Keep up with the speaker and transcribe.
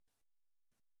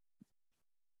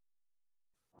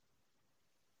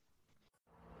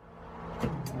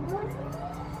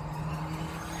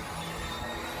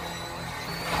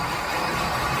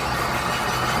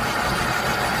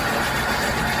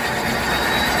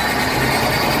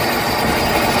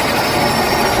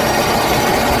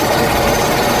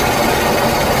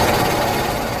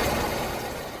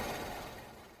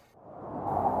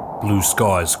blue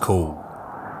skies cool.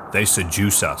 They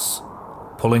seduce us,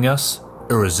 pulling us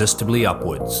irresistibly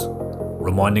upwards,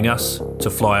 reminding us to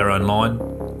fly our own line,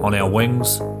 on our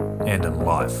wings, and in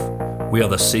life. We are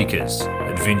the seekers,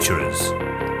 adventurers,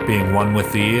 being one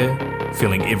with the air,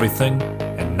 feeling everything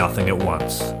and nothing at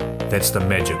once. That's the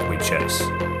magic we chase.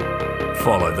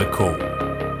 Follow the call.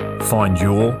 Find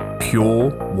your pure,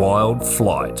 wild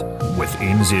flight with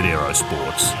NZ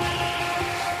Aerosports.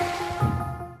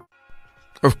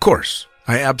 Of course,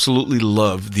 I absolutely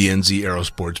love the NZ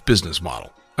Aerosports business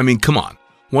model. I mean, come on.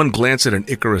 One glance at an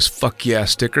Icarus fuck yeah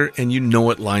sticker and you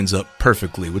know it lines up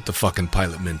perfectly with the fucking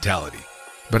pilot mentality.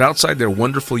 But outside their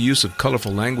wonderful use of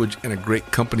colorful language and a great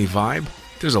company vibe,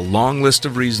 there's a long list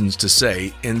of reasons to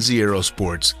say NZ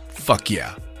Aerosports fuck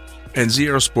yeah. NZ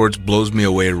Aerosports blows me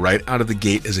away right out of the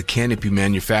gate as a canopy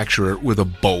manufacturer with a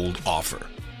bold offer.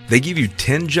 They give you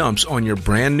 10 jumps on your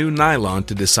brand new nylon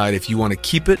to decide if you want to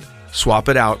keep it, swap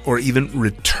it out, or even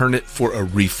return it for a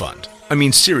refund. I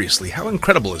mean, seriously, how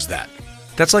incredible is that?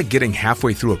 That's like getting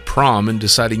halfway through a prom and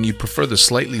deciding you prefer the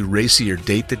slightly racier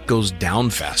date that goes down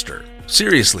faster.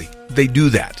 Seriously, they do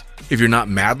that. If you're not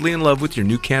madly in love with your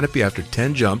new canopy after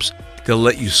 10 jumps, they'll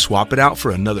let you swap it out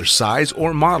for another size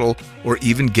or model, or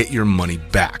even get your money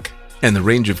back. And the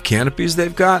range of canopies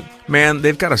they've got? Man,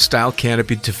 they've got a style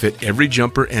canopy to fit every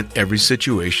jumper and every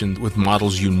situation with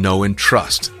models you know and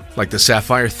trust. Like the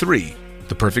Sapphire 3,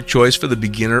 the perfect choice for the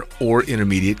beginner or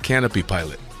intermediate canopy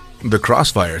pilot. The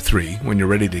Crossfire 3, when you're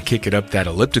ready to kick it up that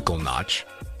elliptical notch.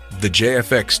 The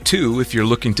JFX 2, if you're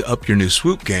looking to up your new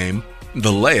swoop game. The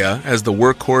Leia as the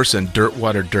workhorse and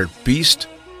dirtwater dirt beast.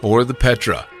 Or the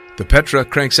Petra. The Petra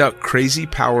cranks out crazy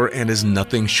power and is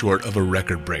nothing short of a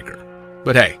record breaker.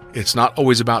 But hey, it's not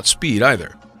always about speed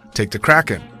either. Take the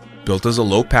Kraken. Built as a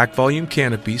low pack volume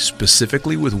canopy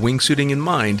specifically with wingsuiting in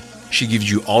mind, she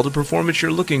gives you all the performance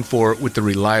you're looking for with the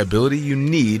reliability you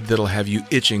need that'll have you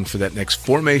itching for that next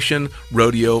formation,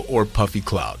 rodeo, or puffy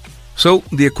cloud. So,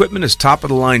 the equipment is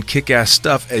top-of-the-line kick-ass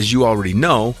stuff as you already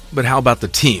know, but how about the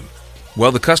team?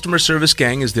 Well, the customer service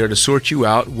gang is there to sort you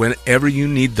out whenever you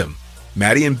need them.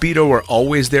 Maddie and Beto are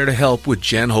always there to help with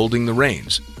Jen holding the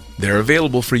reins. They're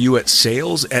available for you at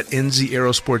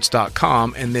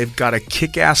sales@nzaerosports.com, and they've got a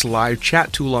kick-ass live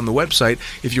chat tool on the website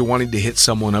if you're wanting to hit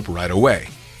someone up right away.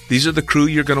 These are the crew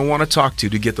you're going to want to talk to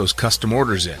get those custom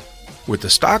orders in. With the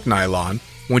stock nylon,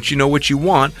 once you know what you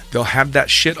want, they'll have that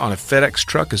shit on a FedEx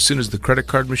truck as soon as the credit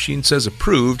card machine says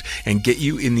approved and get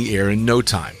you in the air in no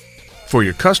time. For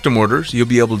your custom orders, you'll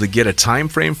be able to get a time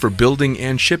frame for building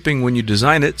and shipping when you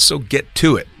design it, so get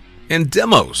to it. And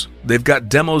demos. They've got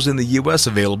demos in the US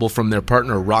available from their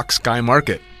partner Rock Sky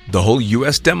Market. The whole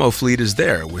US demo fleet is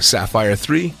there with Sapphire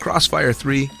 3, Crossfire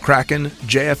 3, Kraken,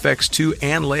 JFX2,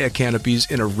 and Leia canopies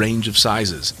in a range of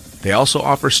sizes. They also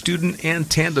offer student and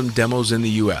tandem demos in the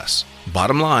US.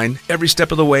 Bottom line, every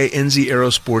step of the way, NZ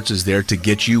Aerosports is there to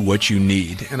get you what you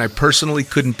need, and I personally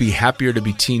couldn't be happier to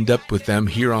be teamed up with them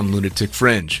here on Lunatic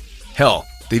Fringe. Hell,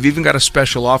 they've even got a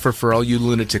special offer for all you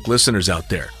lunatic listeners out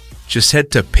there. Just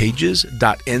head to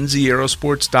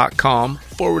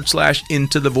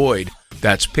pages.nzaerosports.com/into the void.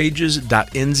 That's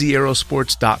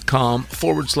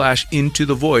pages.nzaerosports.com/into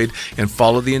the void and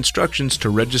follow the instructions to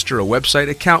register a website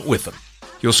account with them.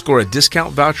 You'll score a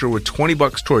discount voucher with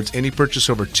 $20 towards any purchase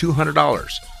over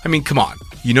 $200. I mean, come on.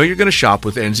 You know you're going to shop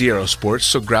with NZ Aerosports,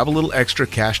 so grab a little extra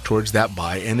cash towards that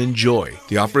buy and enjoy.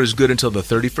 The offer is good until the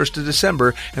 31st of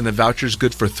December, and the voucher's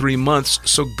good for 3 months,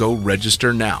 so go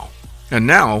register now. And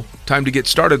now, time to get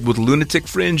started with Lunatic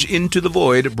Fringe Into the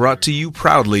Void, brought to you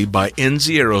proudly by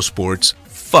NZ Aerosports.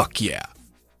 Fuck yeah.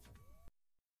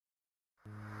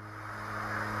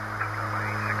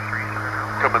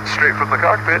 Coming straight from the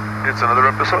cockpit, it's another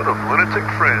episode of Lunatic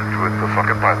Fringe with the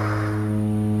fucking pilot.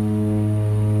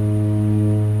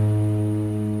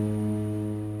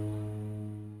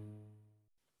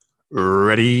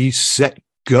 Ready, set,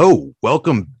 go.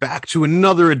 Welcome back to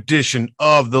another edition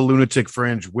of the Lunatic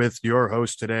Fringe with your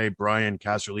host today, Brian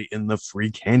Casserly in the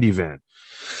Free Candy Van.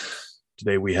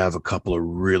 Today we have a couple of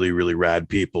really, really rad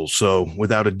people. So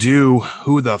without ado,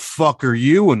 who the fuck are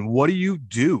you and what do you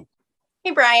do? Hey,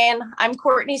 Brian. I'm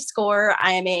Courtney Score.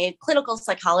 I am a clinical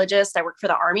psychologist. I work for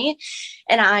the Army,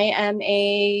 and I am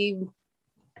a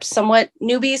somewhat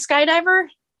newbie skydiver,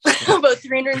 about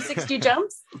 360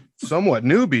 jumps. Somewhat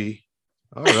newbie.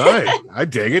 All right. I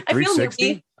dig it. I feel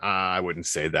 360. I wouldn't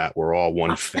say that. We're all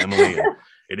one family. And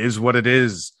it is what it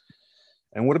is.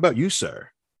 And what about you,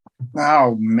 sir?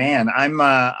 Oh man, I'm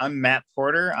Matt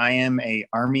Porter. I am a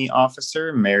Army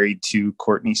officer married to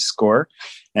Courtney Score,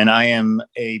 and I am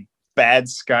a bad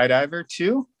skydiver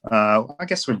too. I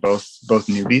guess we're both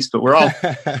newbies, but we're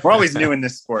always new in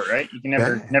this sport, right? You can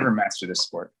never master this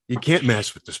sport. You can't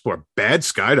mess with the sport. Bad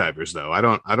skydivers, though. I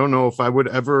don't know if I would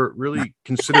ever really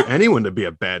consider anyone to be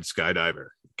a bad skydiver.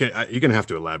 You're gonna have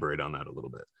to elaborate on that a little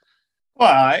bit.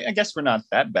 Well, I guess we're not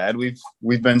that bad.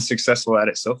 We've been successful at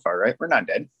it so far, right? We're not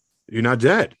dead. You're not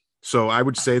dead. So I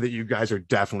would say that you guys are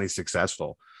definitely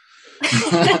successful.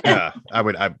 Yeah,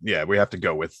 we have to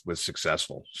go with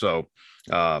successful. So,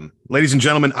 ladies and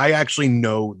gentlemen, I actually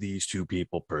know these two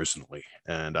people personally,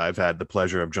 and I've had the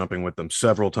pleasure of jumping with them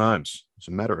several times. As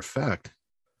a matter of fact,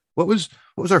 what was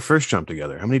our first jump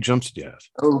together? How many jumps did you have?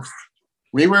 Oh,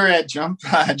 we were at jump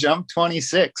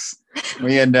 26.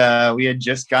 We had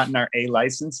just gotten our A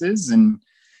licenses,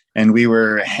 and we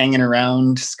were hanging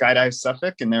around Skydive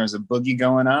Suffolk, and there was a boogie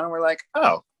going on, and we're like,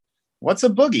 oh, what's a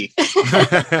boogie?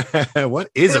 What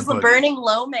is it was a boogie? The Burning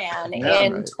Low Man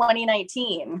in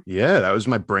 2019. Yeah, that was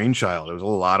my brainchild. It was a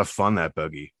lot of fun, that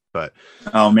boogie. But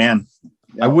oh man,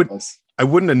 I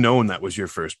wouldn't have known that was your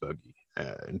first boogie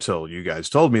until you guys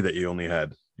told me that you only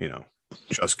had,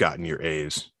 just gotten your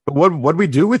A's. But what'd we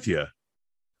do with you?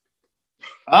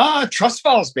 Trust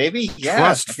Falls, baby. Yeah,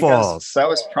 Trust Falls. That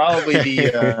was probably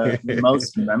the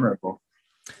most memorable.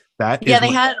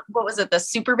 They had, what was it, the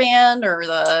Super Band or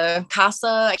the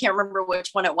Casa? I can't remember which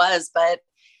one it was, but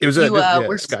it was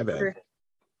Sky Band.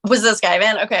 Was the Sky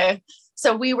Band? Okay.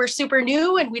 So we were super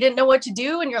new and we didn't know what to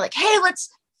do. And you're like, hey,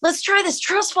 let's try this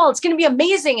Trust Fall. It's going to be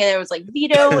amazing. And it was like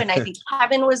Vito and I think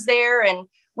Kevin was there. And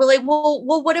we're like, well,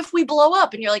 what if we blow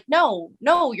up? And you're like, no,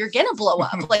 you're going to blow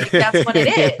up. Like, that's what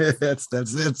it is. that's that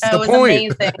the was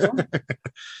point. Amazing.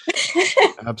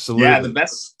 Absolutely. Yeah.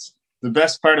 The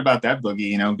best part about that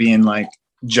boogie, being like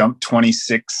jump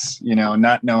 26,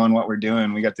 not knowing what we're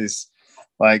doing. We got this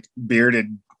like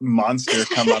bearded monster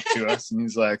come up to us and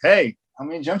he's like, hey, how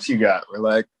many jumps you got? We're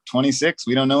like 26.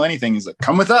 We don't know anything. He's like,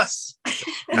 come with us.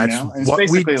 That's what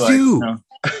we do.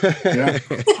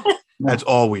 That's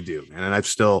all we do. And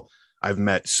I've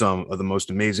met some of the most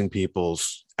amazing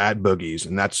peoples at boogies.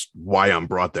 And that's why I'm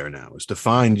brought there now, is to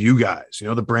find you guys,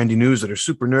 the brandy news that are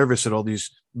super nervous at all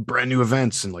these brand new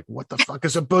events. And like, what the fuck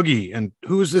is a boogie? And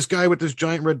who is this guy with this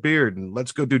giant red beard? And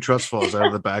let's go do Trust Falls out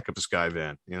of the back of a Sky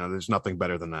Van. There's nothing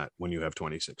better than that when you have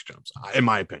 26 jumps, in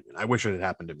my opinion. I wish it had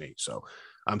happened to me. So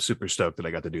I'm super stoked that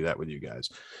I got to do that with you guys.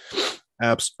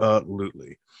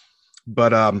 Absolutely.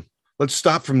 But let's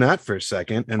stop from that for a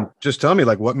second and just tell me,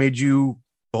 like, what made you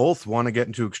both want to get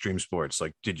into extreme sports?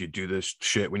 Like, did you do this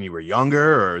shit when you were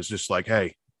younger, or is this like,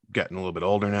 hey, getting a little bit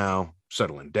older now,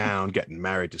 settling down, getting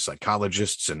married to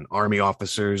psychologists and army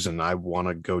officers, and I want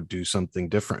to go do something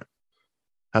different?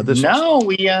 How'd this? No,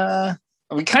 we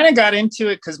kind of got into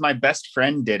it because my best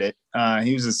friend did it.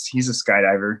 He's a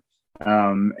skydiver,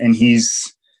 and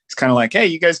he's kind of like, hey,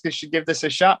 you guys should give this a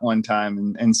shot one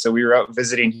time, and so we were out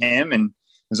visiting him, and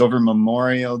it was over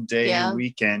Memorial Day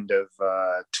weekend of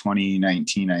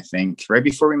 2019, I think, right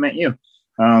before we met you.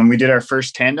 We did our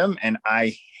first tandem, and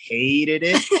I hated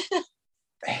it.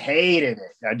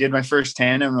 I did my first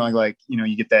tandem, and like,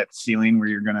 you get that feeling where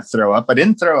you're going to throw up. I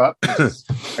didn't throw up. I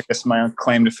guess my own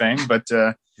claim to fame, but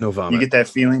no vomit. You get that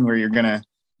feeling where you're gonna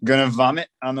vomit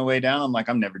on the way down. I'm like,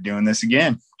 I'm never doing this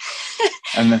again.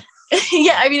 And then,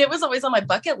 yeah, I mean, it was always on my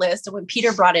bucket list. And when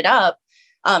Peter brought it up,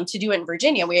 to do it in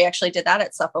Virginia, we actually did that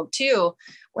at Suffolk too.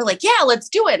 We're like, yeah, let's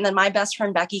do it. And then my best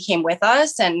friend Becky came with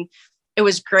us, and it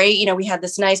was great. We had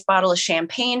this nice bottle of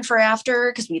champagne for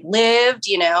after because we lived,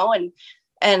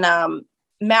 and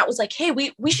Matt was like, hey,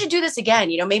 we should do this again.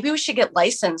 Maybe we should get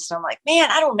licensed. And I'm like, man,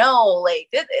 I don't know. Like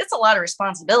it's a lot of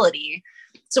responsibility.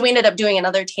 So we ended up doing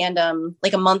another tandem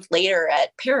like a month later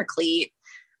at Paraclete.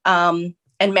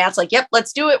 And Matt's like, yep,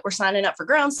 let's do it. We're signing up for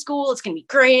ground school. It's going to be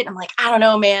great. I'm like, I don't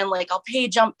know, man. Like, I'll pay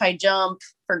jump by jump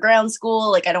for ground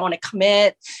school. Like, I don't want to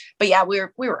commit. But yeah, we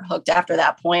were hooked after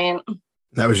that point.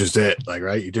 That was just it. Like,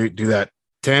 right. You do that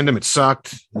tandem. It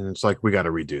sucked. And it's like, we got to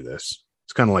redo this.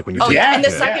 It's kind of like when you. And the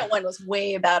second one was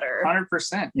way better.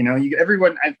 100%.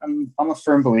 Everyone, I'm a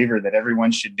firm believer that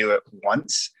everyone should do it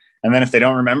once. And then if they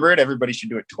don't remember it, everybody should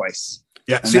do it twice.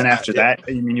 Yeah. And then after that,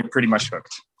 you're pretty much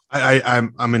hooked.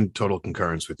 I'm in total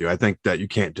concurrence with you. I think that you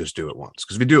can't just do it once,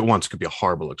 because if you do it once, it could be a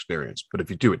horrible experience. But if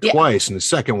you do it twice and the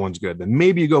second one's good, then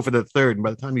maybe you go for the third. And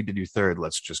by the time you did your third,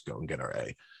 let's just go and get our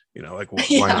A. Why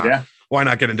not? Yeah. Why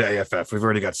not get into AFF? We've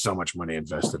already got so much money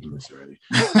invested in this already.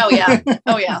 Oh yeah.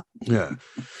 Yeah.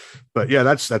 But yeah,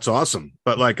 that's awesome.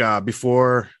 But like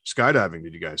before skydiving,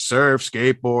 did you guys surf,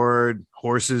 skateboard,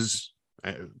 horses,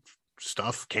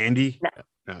 stuff, candy?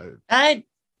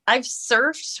 I've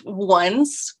surfed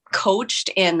once, coached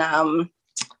in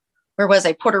where was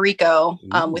I? Puerto Rico,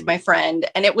 with Ooh. my friend.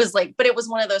 And it was like, but it was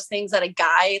one of those things that a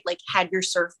guy like had your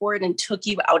surfboard and took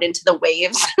you out into the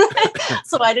waves.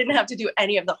 So I didn't have to do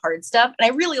any of the hard stuff. And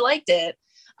I really liked it.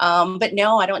 But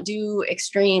no, I don't do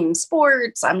extreme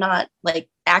sports. I'm not like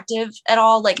active at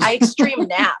all. Like I extreme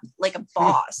nap like a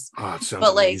boss, Oh, it sounds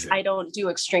but like amazing. I don't do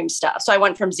extreme stuff. So I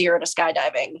went from 0 to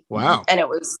skydiving. Wow. And it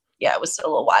was a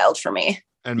little wild for me.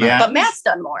 And Yeah. But Matt's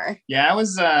done more. Yeah, I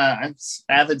was an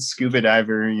avid scuba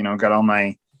diver, got all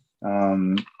my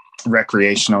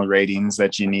recreational ratings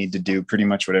that you need to do pretty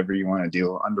much whatever you want to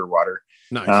do underwater.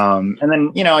 nice. And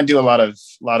then, I do a lot of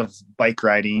bike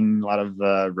riding, a lot of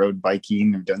road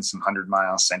biking. I've done some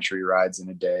 100-mile century rides in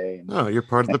a day. And Oh, you're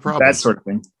part of the problem. that sort of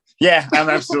thing. Yeah, I'm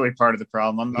absolutely part of the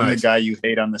problem. I'm the Nice. guy you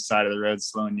hate on the side of the road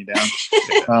slowing you down.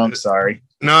 I'm sorry.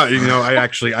 No,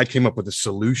 I came up with a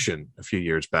solution a few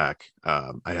years back.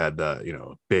 I had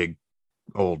the, big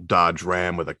old Dodge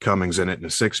Ram with a Cummins in it and a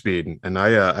 6-speed, and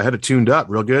I had it tuned up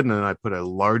real good, and then I put a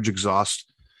large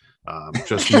exhaust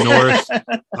just north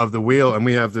of the wheel, and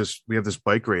we have this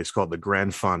bike race called the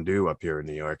Grand Fondue up here in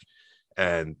New York.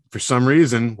 And for some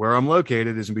reason, where I'm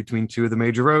located is in between two of the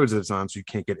major roads that it's on, so you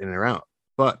can't get in or out.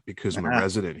 But because I'm a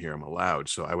resident here, I'm allowed.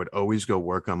 So I would always go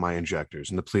work on my injectors,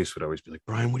 and the police would always be like,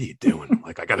 "Brian, what are you doing?" I'm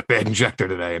like, "I got a bad injector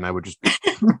today," and I would just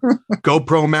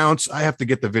GoPro mounts. I have to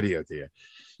get the video to you,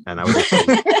 and I would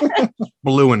just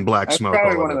blue and black I'm smoke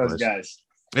probably all one over of the those place. guys.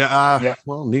 Yeah, Yeah.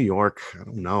 well, New York, I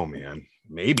don't know, man.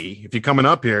 Maybe if you're coming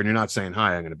up here and you're not saying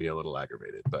hi, I'm going to be a little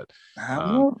aggravated. But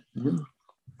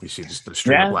you see just the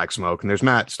stream of black smoke, and there's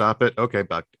Matt. Stop it. Okay,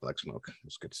 black smoke.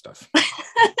 That's good stuff.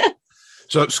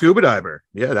 So scuba diver,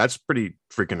 yeah, that's pretty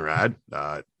freaking rad.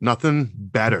 Nothing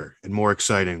better and more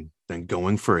exciting than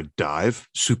going for a dive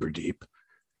super deep,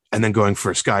 and then going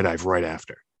for a skydive right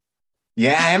after.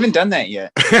 Yeah, I haven't done that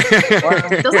yet. Doesn't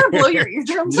that blow your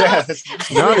eardrums out?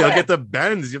 No, you'll get the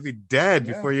bends. You'll be dead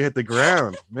before you hit the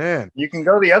ground, man. You can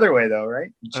go the other way though,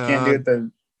 right? You can't do it the.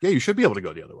 Yeah, you should be able to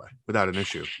go the other way without an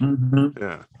issue. Mhm.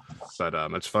 Yeah, but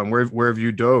it's fun. Where have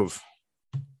you dove?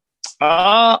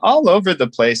 All over the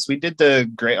place. I did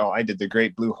the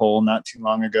Great Blue Hole not too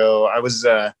long ago. I was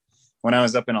when I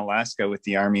was up in Alaska with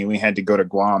the Army, we had to go to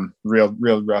Guam. Real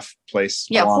rough place.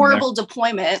 Yeah, Guam horrible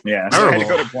deployment. there. Yeah, so I had to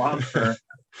Terrible. go to Guam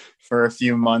for a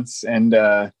few months, and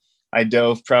I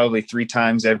dove probably 3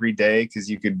 times every day because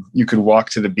you could walk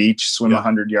to the beach, swim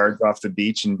 100 yards off the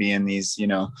beach, and be in these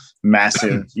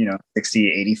massive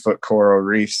 60, 80 foot coral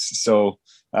reefs. So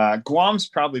Guam's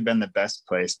probably been the best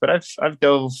place, but I've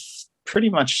dove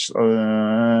pretty much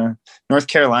North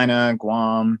Carolina,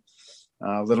 Guam,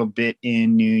 a little bit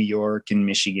in New York and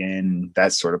Michigan,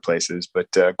 that sort of places.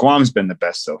 But Guam's been the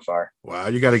best so far. Wow,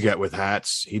 you got to get with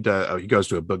Hats. He goes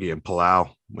to a boogie in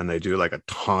Palau when they do like a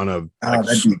ton of like,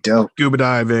 that'd be dope. scuba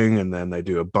diving, and then they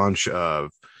do a bunch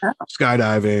of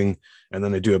skydiving, and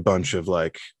then they do a bunch of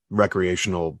like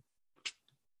recreational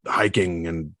hiking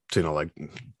and like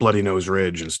Bloody Nose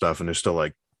Ridge and stuff. And there's still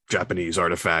like Japanese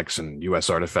artifacts and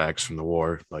U.S. artifacts from the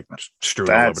war, like just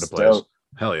strewn all over the place. Dope.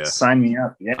 Hell yeah! Sign me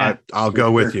up. Yeah, I'll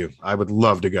go with you. I would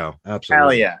love to go.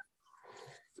 Absolutely. Hell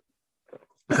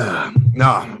yeah.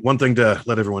 No, one thing to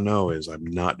let everyone know is I'm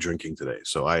not drinking today,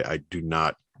 so I do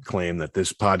not claim that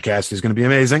this podcast is going to be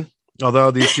amazing.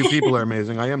 Although these two people are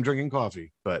amazing, I am drinking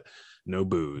coffee, but no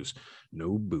booze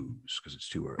because it's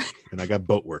too early, and I got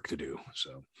boat work to do.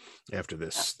 So after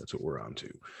this, that's what we're on to.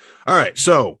 All right,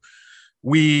 so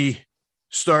we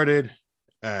started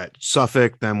at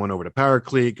Suffolk, then went over to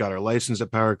Paraclete, got our license at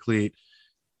Paraclete,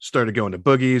 started going to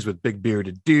boogies with big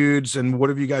bearded dudes. And what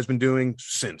have you guys been doing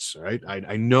since? Right?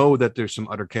 I know that there's some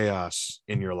utter chaos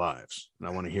in your lives, and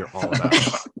I want to hear all about it.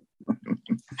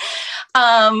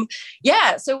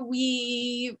 So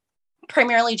we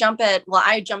primarily I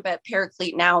jump at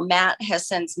Paraclete now. Matt has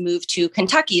since moved to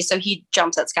Kentucky, so he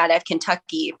jumps at Skydive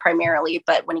Kentucky primarily,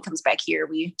 but when he comes back here,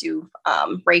 we do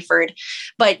Rayford.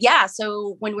 But yeah,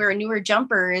 so when we were newer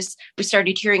jumpers, we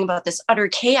started hearing about this utter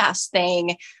chaos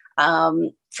thing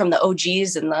from the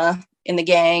OGs in the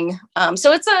gang.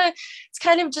 So it's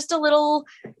kind of just a little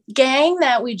gang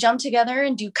that we jump together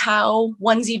and do cow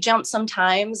onesie jumps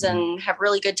sometimes and have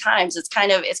really good times. It's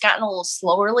gotten a little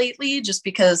slower lately just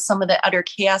because some of the Utter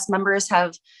Chaos members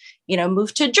have,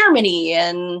 moved to Germany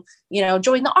and,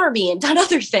 joined the army and done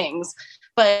other things.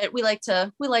 But we like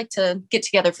to get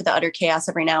together for the Utter Chaos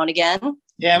every now and again.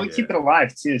 Yeah, we keep it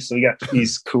alive too. So we got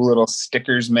these cool little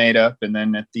stickers made up, and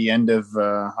then at the end of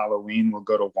Halloween, we'll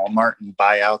go to Walmart and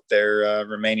buy out their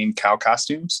remaining cow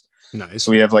costumes. Nice.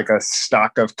 So we have like a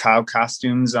stock of cow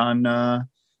costumes on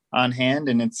hand,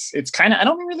 and it's kind of, I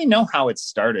don't really know how it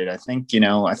started. I think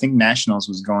Nationals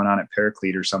was going on at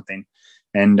Paraclete or something,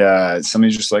 And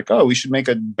somebody's just like, oh, we should make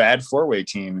a bad 4-way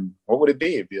team. And what would it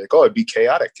be? It'd be like, oh, it'd be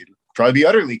chaotic. It'd probably be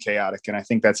utterly chaotic. And I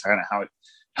think that's kind of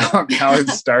how it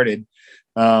started.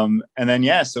 And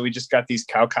then, so we just got these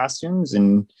cow costumes,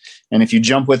 and if you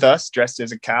jump with us dressed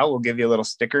as a cow, we'll give you a little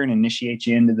sticker and initiate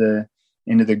you into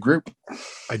the group.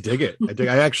 I dig it.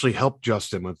 I actually helped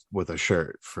Justin with a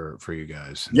shirt for you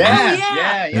guys.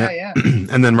 Yeah.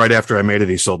 And then right after I made it,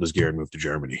 he sold his gear and moved to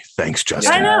Germany. Thanks,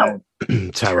 Justin. I know.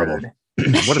 Terrible.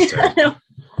 What a terrible.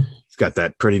 He's got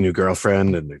that pretty new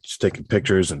girlfriend, and they're just taking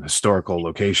pictures and historical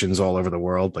locations all over the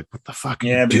world. Like, what the fuck?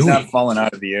 Yeah, but he's not falling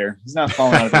out of the air. He's not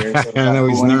falling out of the air. So no,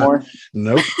 he's not. Anymore.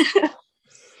 Nope.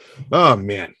 Oh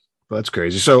man, well, that's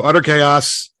crazy. So utter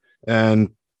chaos and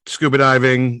scuba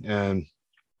diving and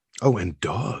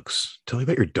dogs. Tell me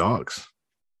about your dogs.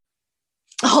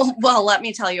 Oh, well, let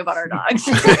me tell you about our dogs.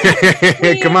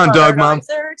 Come on, dog mom.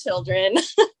 They're our children.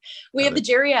 We have the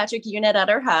geriatric unit at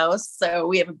our house. So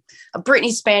we have a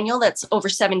Brittany Spaniel that's over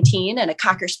 17 and a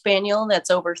Cocker Spaniel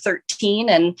that's over 13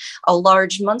 and a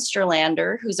large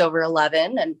Munsterlander who's over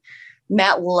 11. And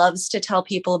Matt loves to tell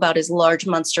people about his large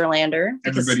Munsterlander.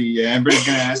 Everybody's going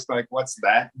to ask, like, what's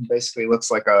that? Basically looks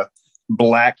like a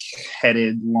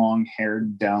black-headed,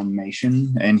 long-haired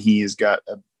Dalmatian, and he has got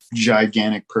a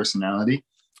gigantic personality.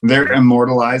 They're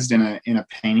immortalized in a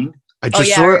painting. I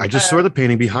just saw the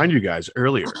painting behind you guys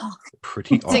earlier.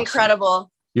 Pretty awesome. It's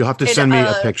incredible. You'll have to send me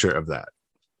a picture of that.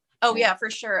 Oh yeah, for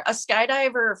sure. A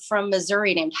skydiver from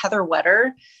Missouri named Heather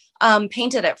Wetter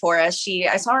painted it for us.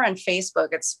 I saw her on Facebook.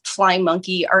 It's Flying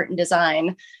Monkey Art and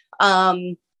Design.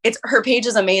 Her page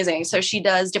is amazing. So she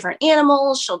does different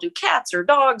animals. She'll do cats or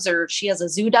dogs, or she has a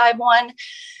zoo dive one.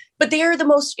 But they are the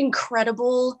most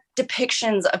incredible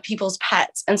depictions of people's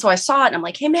pets. And so I saw it and I'm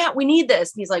like, hey, Matt, we need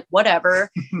this. And he's like, whatever.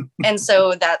 And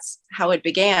so that's how it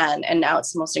began. And now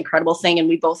it's the most incredible thing. And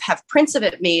we both have prints of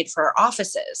it made for our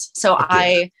offices. So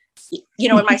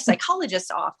in my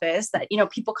psychologist's office that,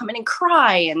 people come in and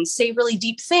cry and say really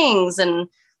deep things. And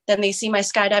then they see my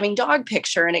skydiving dog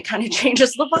picture and it kind of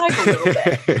changes the vibe a little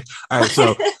bit. All right.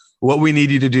 So what we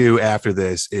need you to do after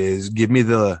this is give me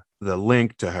the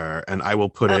link to her, and I will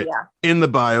put it in the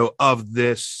bio of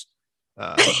this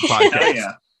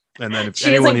podcast. And then if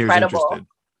anyone here is interested,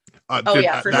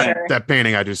 for sure. That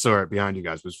painting I just saw it behind you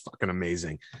guys was fucking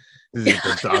amazing. This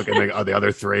is the dog and the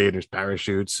other three, and there's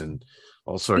parachutes and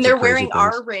all sorts. And they're of crazy wearing things.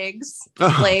 our rigs.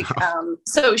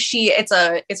 So it's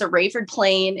a Rayford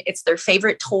plane. It's their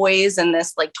favorite toys and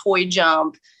this like toy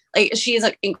jump. Like she is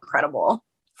incredible.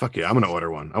 Fuck yeah, I'm gonna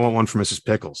order one. I want one for Mrs.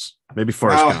 Pickles. Maybe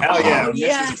Forrest Gump. Hell yeah. Oh,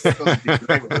 yes.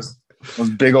 Those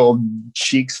big old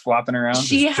cheeks flopping around.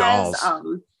 She has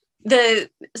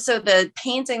the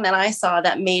painting that I saw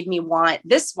that made me want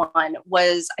this one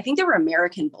was, I think they were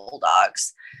American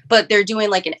Bulldogs, but they're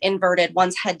doing like an inverted,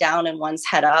 one's head down and one's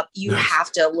head up. You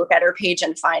have to look at her page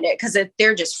and find it because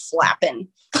they're just flapping.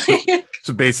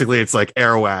 So basically it's like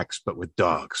Airwax, but with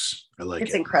dogs. I like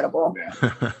it's incredible.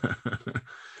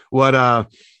 Yeah.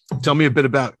 Tell me a bit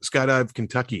about Skydive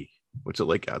Kentucky. What's it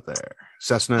like out there?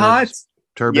 Cessna,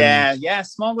 Turbine? Yeah.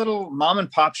 Small little mom and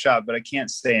pop shop, but I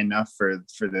can't say enough for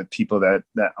the people that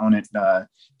own it.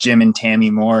 Jim and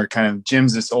Tammy Moore. Kind of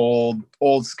Jim's this old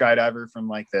skydiver from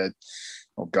like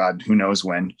God, who knows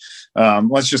when.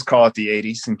 Let's just call it the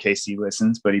 80s in case he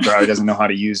listens, but he probably doesn't know how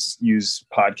to use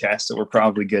podcasts, so we're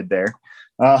probably good there.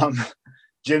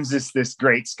 Jim's this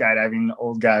great skydiving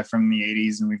old guy from the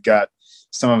 80s, and we've got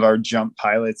some of our jump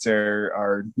pilots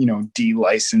are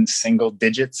D-licensed single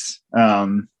digits.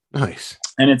 Nice.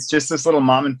 And it's just this little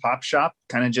mom and pop shop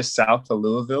kind of just south of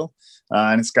Louisville.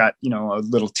 And it's got, a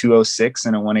little 206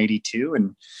 and a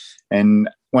 182. And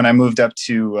when I moved up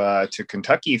to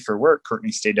Kentucky for work,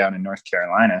 Courtney stayed down in North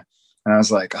Carolina. And I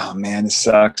was like, oh man, this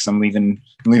sucks. I'm leaving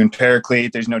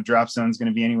Paraclete. There's no drop zones going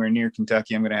to be anywhere near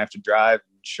Kentucky. I'm going to have to drive.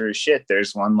 And sure as shit,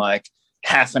 there's one like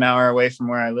half an hour away from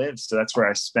where I live. So that's where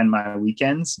I spend my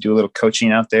weekends, do a little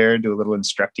coaching out there, do a little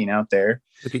instructing out there,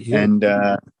 and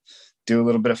do a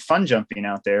little bit of fun jumping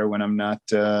out there when I'm not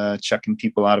chucking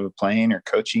people out of a plane or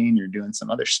coaching or doing some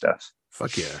other stuff.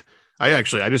 Fuck yeah. I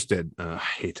just did, I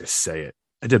hate to say it,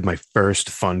 I did my first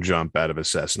fun jump out of a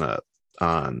Cessna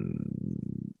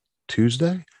on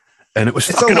Tuesday, and it was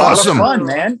fucking awesome. Fun,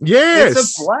 man. Yes.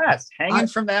 It's a blast hanging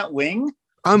from that wing.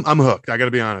 I'm hooked. I got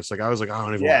to be honest. Like I was like, I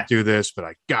don't even want to do this, but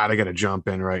I gotta get a jump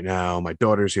in right now. My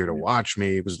daughter's here to watch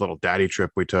me. It was a little daddy trip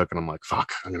we took, and I'm like,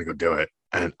 fuck, I'm gonna go do it.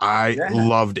 And I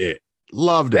loved it.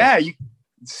 Yeah,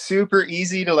 super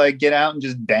easy to like get out and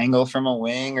just dangle from a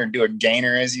wing or do a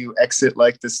gainer as you exit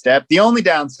like the step. The only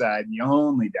downside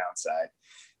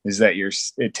is that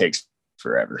it takes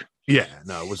forever. Yeah,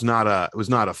 no, it was not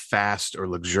a fast or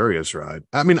luxurious ride.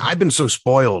 I mean, I've been so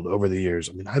spoiled over the years.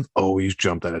 I mean, I've always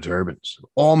jumped out of turbines.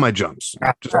 All my jumps,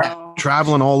 just Oh.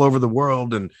 traveling all over the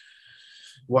world and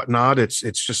whatnot. It's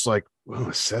just like, oh,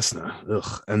 a Cessna.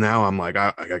 Ugh. And now I'm like,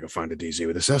 I gotta go find a DZ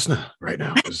with a Cessna right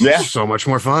now. It's Yeah. so much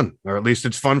more fun, or at least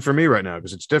it's fun for me right now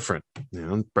because it's different.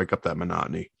 Break up that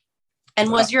monotony.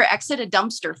 And was your exit a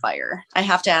dumpster fire? I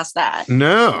have to ask that.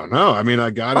 No. I mean,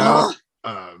 I got out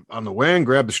on the wing,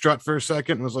 grabbed the strut for a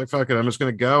second, and was like, "Fuck it, I'm just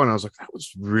gonna go." And I was like, "That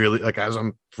was really like," as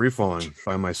I'm free falling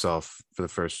by myself for the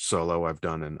first solo I've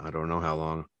done in I don't know how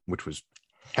long, which was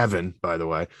heaven, by the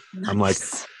way. I'm like,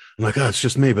 oh, it's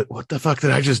just me, but what the fuck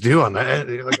did I just do on that?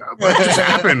 Like, what just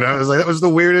happened? I was like, that was the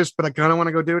weirdest, but I kind of want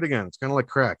to go do it again. It's kind of like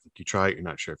crack. Like you try it, you're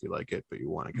not sure if you like it, but you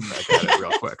want to get back at it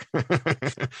real quick.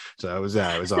 So that was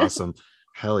that. It was awesome.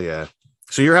 Hell yeah.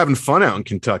 So you're having fun out in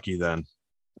Kentucky then?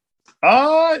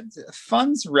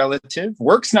 Fun's relative.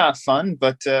 Work's not fun,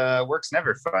 but work's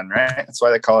never fun, right? That's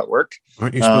why they call it work.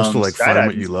 Aren't you supposed to like find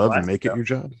what you skydiving's love and fun, make it though. your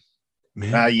job?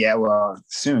 Man. Yeah, well,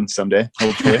 soon, someday,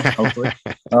 hopefully.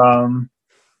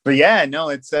 But yeah, no,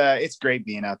 it's great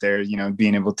being out there,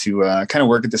 being able to kind of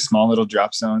work at the small little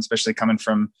drop zone, especially coming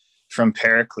from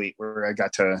Paraclete, where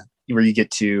you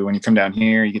get to, when you come down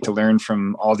here, you get to learn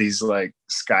from all these like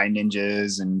sky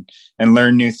ninjas and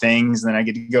learn new things. And then I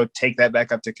get to go take that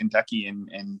back up to Kentucky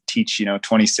and teach,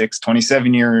 26,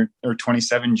 27 year or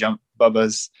 27 jump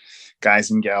bubbas, guys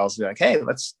and gals, be like, hey,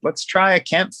 let's try a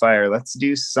campfire. Let's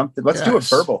do something. Let's do a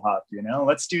burble hop,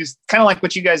 let's do kind of like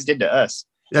what you guys did to us.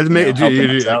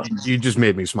 You just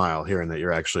made me smile hearing that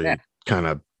you're actually kind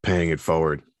of paying it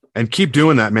forward. And keep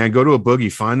doing that, man. Go to a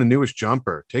boogie, find the newest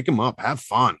jumper, take them up, have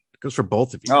fun. It goes for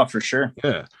both of you. Oh, for sure.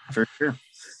 Yeah, for sure.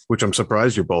 Which I'm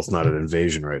surprised you're both not at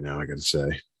Invasion right now, I gotta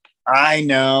say. I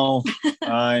know.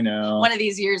 One of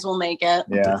these years we'll make it.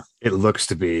 Yeah. It looks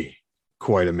to be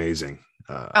quite amazing.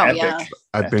 Yeah.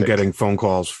 I've been getting phone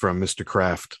calls from Mr.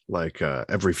 Kraft like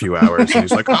every few hours. And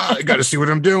he's like, I got to see what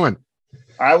I'm doing.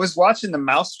 I was watching the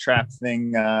mousetrap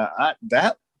thing. I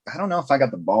don't know if I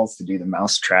got the balls to do the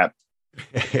mousetrap.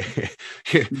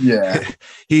 Yeah.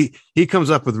 He comes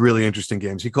up with really interesting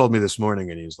games. He called me this morning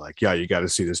and he's like, yeah, you got to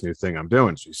see this new thing I'm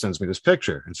doing. So he sends me this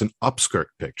picture. It's an upskirt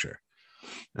picture.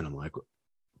 And I'm like,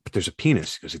 but there's a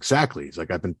penis. He goes, exactly. He's like,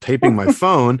 I've been taping my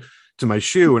phone to my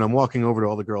shoe and I'm walking over to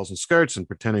all the girls in skirts and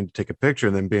pretending to take a picture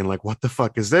and then being like, what the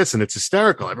fuck is this? And it's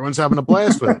hysterical. Everyone's having a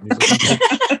blast with it. And he's like,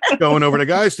 going over to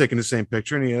guys taking the same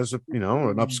picture and he has an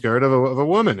upskirt of a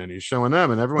woman and he's showing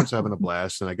them and everyone's having a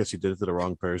blast. And I guess he did it to the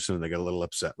wrong person and they got a little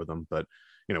upset with him, but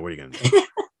what are you going to do?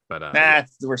 But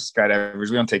we're skydivers.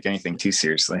 We don't take anything too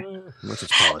seriously. Unless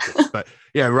it's politics. But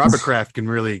yeah, Robert Kraft can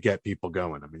really get people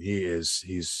going. I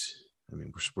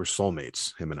mean, we're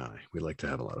soulmates, him and I. We like to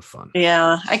have a lot of fun.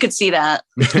 Yeah, I could see that.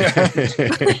 This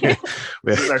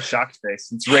is our shocked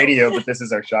face. It's radio, but this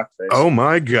is our shocked face. Oh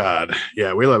my God.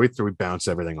 Yeah, we bounce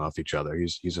everything off each other.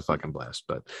 He's a fucking blast,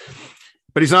 but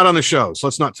he's not on the show. So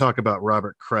let's not talk about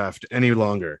Robert Kraft any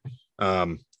longer.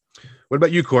 What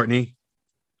about you, Courtney?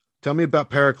 Tell me about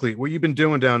Paraclete. What you been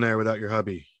doing down there without your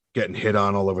hubby? Getting hit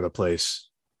on all over the place.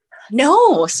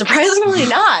 No, surprisingly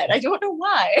not. I don't know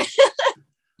why.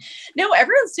 No,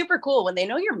 everyone's super cool. When they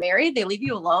know you're married, they leave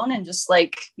you alone and just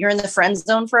like you're in the friend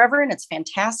zone forever. And it's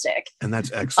fantastic. And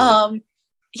that's excellent.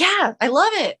 Yeah, I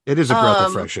love it. It is a breath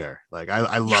of fresh air. Like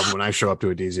I love when I show up to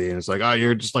a DZ and it's like, oh,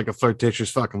 you're just like a flirtatious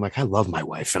fuck. I'm like, I love my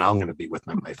wife and I'm going to be with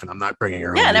my wife and I'm not bringing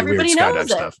her. Yeah, and everybody knows it.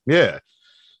 Stuff. Yeah,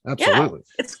 absolutely.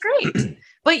 Yeah, it's great.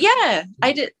 But yeah,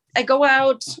 I go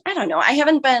out. I don't know.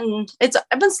 I've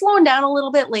been slowing down a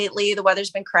little bit lately. The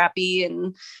weather's been crappy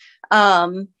and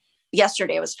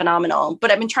yesterday was phenomenal,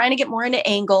 but I've been trying to get more into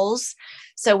angles.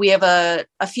 So we have a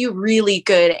few really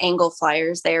good angle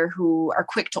flyers there who are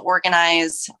quick to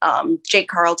organize. Jake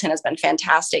Carlton has been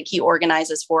fantastic. He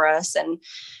organizes for us and,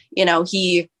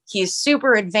 he's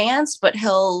super advanced, but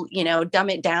he'll, dumb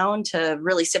it down to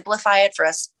really simplify it for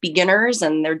us beginners.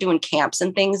 And they're doing camps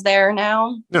and things there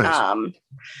now. Nice.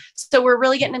 So we're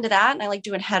really getting into that. And I like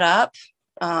doing head up.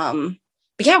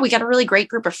 But yeah, we got a really great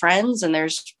group of friends and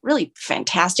there's really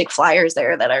fantastic flyers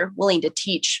there that are willing to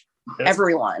teach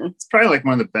everyone. It's probably like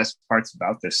one of the best parts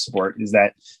about this sport is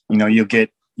that, you'll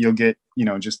get,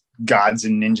 just gods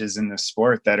and ninjas in the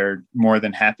sport that are more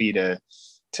than happy to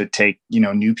take,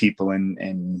 new people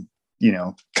and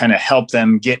kind of help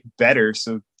them get better.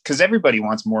 So, cause everybody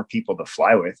wants more people to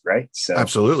fly with. Right. So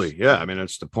absolutely. Yeah. I mean,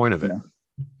 that's the point of it.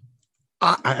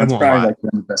 That's probably like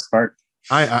the best part.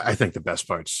 I think the best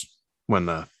part's when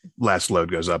the last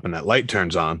load goes up and that light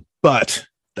turns on, but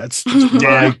that's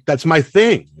my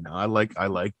thing. I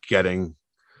like getting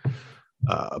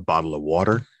a bottle of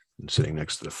water and sitting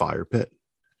next to the fire pit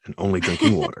and only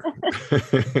drinking water.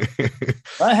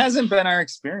 That hasn't been our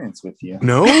experience with you.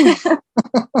 No?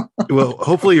 Well,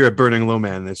 hopefully you're at Burning Low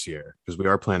Man this year because we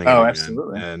are planning. Oh, it again.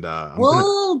 absolutely. And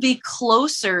We'll be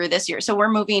closer this year. So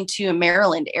we're moving to a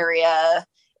Maryland area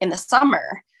in the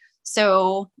summer.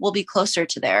 So we'll be closer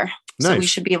to there. So we Nice.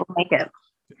 should be able to make it.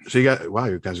 So you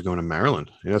guys are going to Maryland.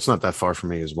 It's not that far from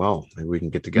me as well. Maybe we can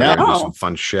get together and do No. some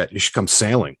fun shit. You should come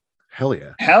sailing. Hell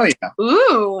yeah. Hell yeah.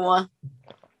 Ooh.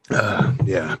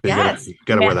 Yeah. Yes. You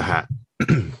gotta wear the hat.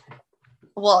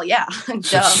 Well, yeah.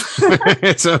 Duh.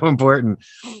 It's so important.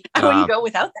 How would you go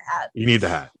without the hat? You need the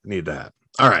hat.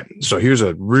 All right. So here's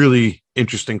a really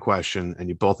interesting question, and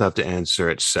you both have to answer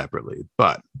it separately.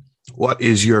 But what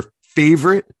is your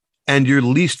favorite and your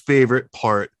least favorite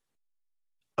part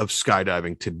of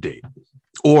skydiving to date,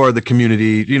 or the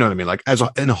community? You know what I mean? Like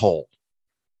in a whole,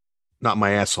 not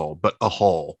my asshole, but a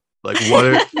whole. Like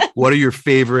what are your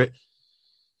favorite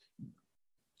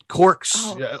quirks?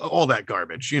 Oh. All that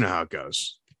garbage. You know how it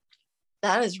goes.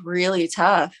 That is really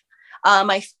tough.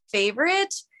 My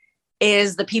favorite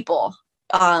is the people.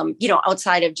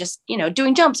 Outside of just,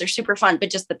 doing jumps are super fun,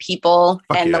 but just the people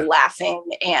Fuck and yeah. the laughing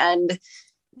and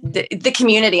the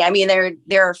community. I mean,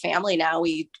 they're our family now.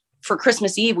 For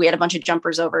Christmas Eve, we had a bunch of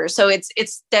jumpers over. So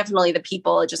it's definitely the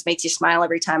people. It just makes you smile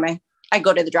every time I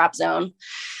go to the drop zone.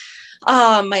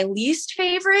 My least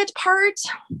favorite part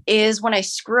is when I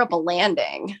screw up a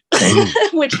landing,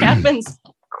 which happens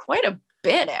quite a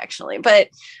bit actually. But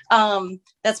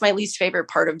that's my least favorite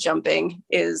part of jumping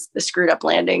is the screwed up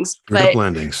landings.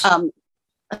 Landings.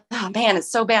 Oh man,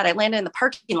 it's so bad. I landed in the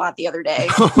parking lot the other day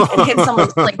and hit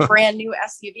someone's like brand new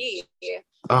SUV.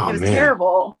 Oh, It was man.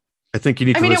 terrible. I think you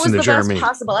need to It was listen the to Jeremy. best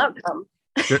possible outcome.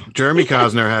 Jeremy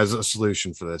Cosner has a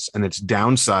solution for this, and it's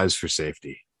downsize for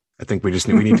safety. I think we need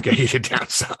to get you to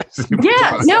downsize.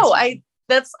 Yeah, no, I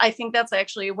think that's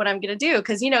actually what I'm going to do.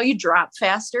 Cause you drop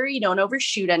faster, you don't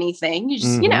overshoot anything. You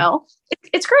just, Mhm.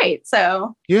 it's great.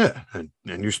 So Yeah. And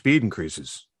your speed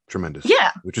increases. Tremendous.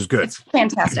 yeah, Which is good. it's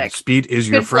fantastic. Speed is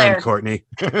your Good friend, flair. Courtney.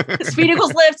 Speed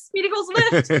equals lift.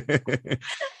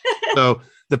 So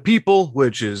the people,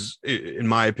 which is, in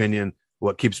my opinion,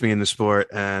 what keeps me in the sport,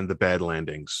 and the bad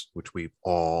landings, which we've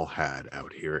all had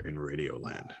out here in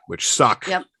Radioland, which suck.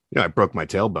 Yep. I broke my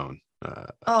tailbone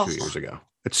 2 years ago.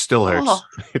 It still hurts. Oh.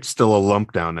 It's still a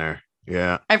lump down there.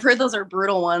 Yeah. I've heard those are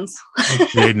brutal ones.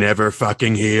 They never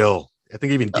fucking heal. I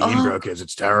think even Dean Oh. broke his.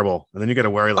 It's terrible. And then you got to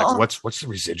worry, like, Oh. what's the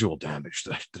residual damage?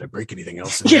 Did I break anything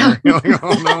else? Yeah. You're like,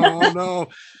 oh no,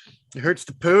 it hurts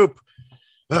to poop.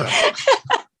 Ugh.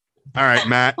 All right,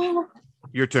 Matt,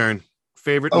 your turn.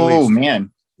 Favorite? and Oh least?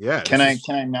 man. Yeah. Can I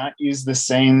not use the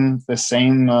same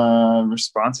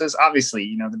responses?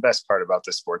 Obviously, the best part about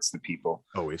the sport's the people,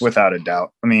 Always. without a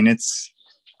doubt. I mean, it's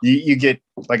you get,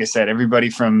 like I said, everybody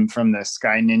from the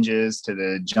Sky Ninjas to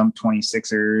the Jump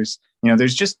 26ers.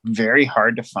 There's just very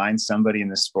hard to find somebody in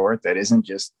the sport that isn't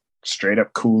just straight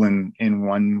up cool in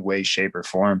one way, shape, or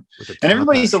form. With a And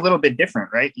everybody's a top little bit different,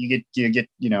 right? You get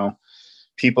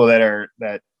people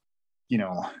that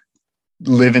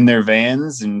live in their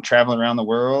vans and travel around the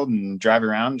world and drive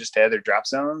around just to have their drop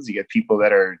zones. You get people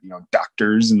that are,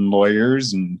 doctors and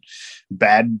lawyers and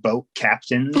bad boat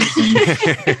captains.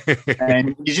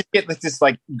 And you just get this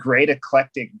great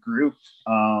eclectic group.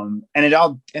 And it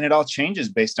all changes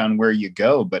based on where you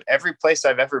go. But every place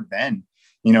I've ever been,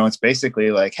 it's basically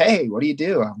like, hey, what do you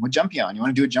do? What jump you on? You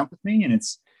want to do a jump with me? And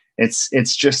it's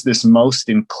just this most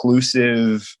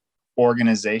inclusive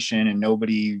organization, and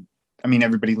everybody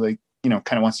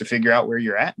kind of wants to figure out where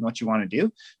you're at and what you want to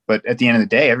do. But at the end of the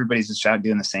day, everybody's just out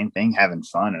doing the same thing, having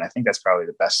fun. And I think that's probably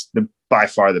by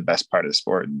far the best part of the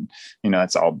sport. And,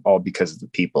 it's all because of the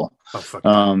people. Oh, fuck.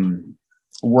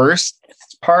 Worst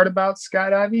part about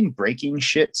skydiving, breaking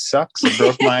shit sucks.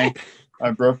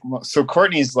 So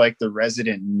Courtney's like the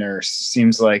resident nurse.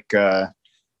 Seems like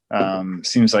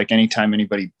anytime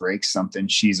anybody breaks something,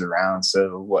 she's around.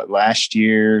 So last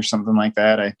year or something like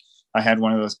that, I had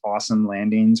one of those awesome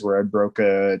landings where I broke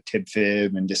a tib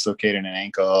fib and dislocated an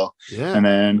ankle. Yeah. And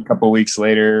then a couple of weeks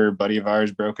later, a buddy of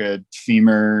ours broke a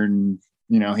femur, and,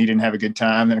 he didn't have a good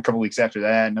time. Then a couple of weeks after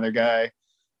that, another guy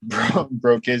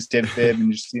broke his tib fib.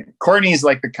 And just Courtney's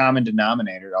like the common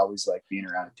denominator, always like being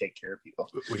around to take care of people.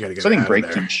 We got to get So I think out of there.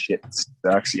 breaking shit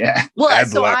sucks. Yeah. Well, Bad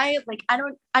so luck.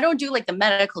 I don't do like the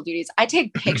medical duties. I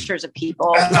take pictures of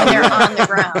people when they're on the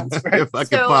ground. You're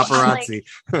fucking So, I'm paparazzi.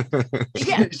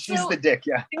 Yeah, She's so- the dick.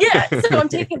 Yeah. Yeah, so I'm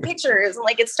taking pictures, and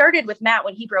it started with Matt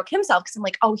when he broke himself, because I'm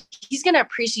like, oh, he's gonna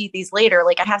appreciate these later.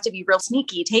 I have to be real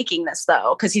sneaky taking this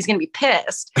though, because he's gonna be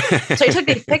pissed. So I took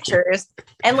these pictures,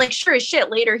 and sure as shit,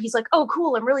 later later, he's like, oh,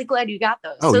 cool. I'm really glad you got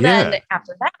those. Oh, so yeah. then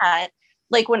after that,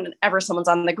 like whenever someone's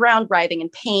on the ground writhing in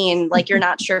pain, like you're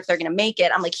not sure if they're going to make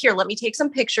it. I'm like, here, let me take some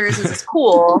pictures. This is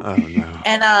cool. Oh no.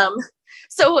 And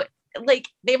so like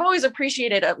they've always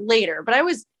appreciated it later, but I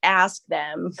always ask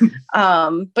them.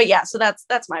 But yeah, so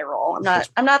that's my role.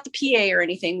 I'm not the PA or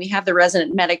anything. We have the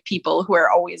resident medic people who are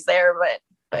always there,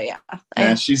 but yeah.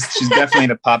 Yeah, she's definitely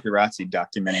the paparazzi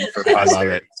documenting for I love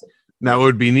posterity. it. Now, what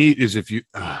would be neat is if you,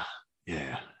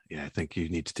 I think you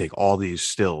need to take all these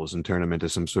stills and turn them into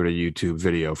some sort of YouTube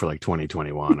video for like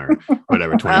 2021 or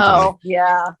whatever. 2020. Oh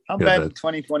yeah. How Yeah, bad the-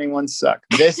 2021 suck?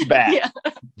 This bad. Yeah.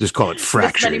 Just call it This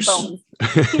many fractures. bones.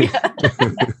 Yeah.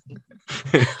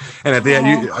 And at the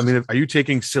end, are you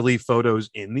taking silly photos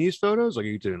in these photos? Like, are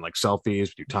you doing like selfies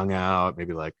with your tongue out?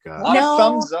 Maybe like, A lot No. of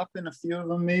thumbs up in a few of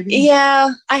them, maybe.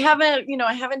 Yeah, I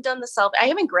haven't done the self. I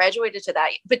haven't graduated to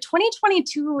that, but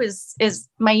 2022 is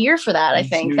my year for that. I It's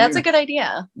think your that's a year. good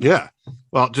idea. yeah.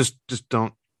 Well, just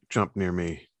don't jump near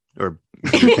me or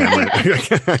your camera.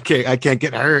 I can't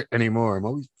get hurt anymore. I'm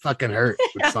always fucking hurt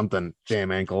with something.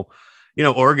 Damn ankle.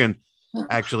 Oregon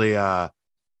actually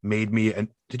made me. And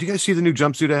did you guys see the new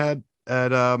jumpsuit I had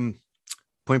at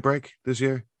Point Break this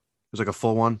year? It was like a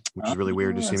full one, which is really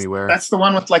weird to see me wear. That's the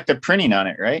one with like the printing on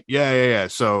it, right? Yeah.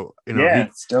 So Yeah,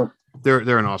 it's dope. they're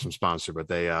an awesome sponsor, but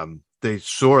they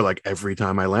soar like every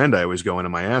time I land. I always go into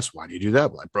my ass. Why do you do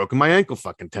that? Well, I've broken my ankle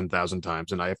fucking 10,000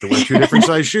 times and I have to wear 2 different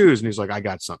size shoes. And he's like, I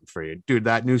got something for you, dude.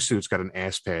 That new suit's got an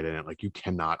ass pad in it. Like, you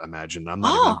cannot imagine. I'm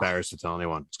not even Oh. embarrassed to tell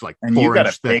anyone. It's like And 4 you got a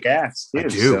inch thick. big ass too. I do.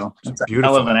 So It's it's a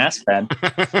beautiful. hell of an ass pad.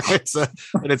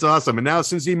 And it's awesome. And now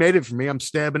since he made it for me, I'm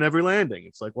stabbing every landing.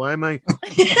 It's like, why am I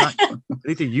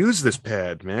need to use this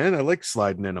pad, man? I like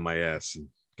sliding into my ass and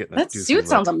getting That juicy suit look.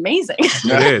 sounds amazing.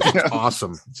 It is. It's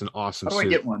awesome. It's an awesome How do I suit.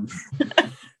 get one?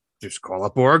 Just call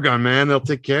up Oregon, man. They'll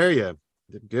take care of you.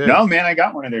 They're good. No, man, I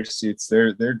got one of their suits.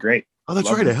 They're great. Oh, that's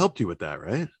love right. it. I helped you with that,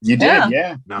 right? You did, Yeah.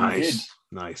 yeah. You did.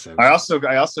 Nice. I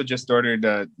also just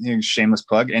ordered shameless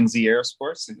plug, NZ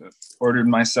Aerosports. Ordered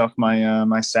myself my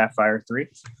my Sapphire 3.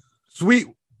 Sweet.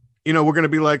 We're gonna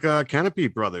be like Canopy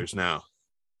Brothers now.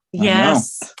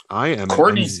 Yes. I am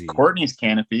Courtney's an NZ. Courtney's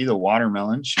canopy, the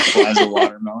watermelon. She flies a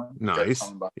watermelon. Nice. Gotta tell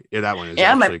 'em about it. Yeah, that one is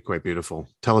Yeah, actually quite beautiful.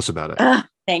 Tell us about it.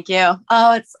 Thank you.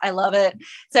 Oh, I love it.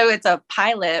 So it's a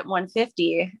Pilot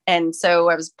 150. And so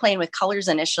I was playing with colors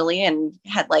initially and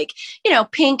had like,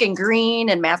 pink and green.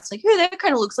 And Matt's like, "Ooh, that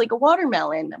kind of looks like a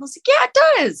watermelon." I was like, "Yeah, it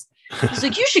does." He's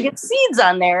like, "You should get seeds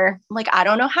on there." I'm like, "I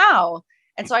don't know how."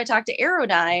 And so I talked to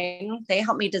Aerodyne. They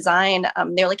helped me design.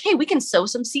 They're like, "Hey, we can sew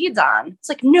some seeds on." It's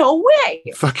like, no way.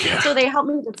 Fuck yeah. So they helped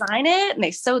me design it and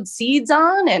they sewed seeds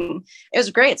on and it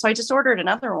was great. So I just ordered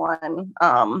another one,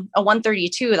 a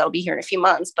 132 that'll be here in a few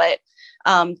months, but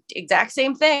exact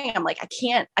same thing. I'm like, I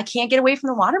can't get away from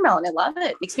the watermelon. I love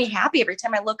it. It makes me happy every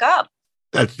time I look up.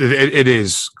 It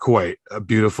is quite a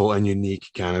beautiful and unique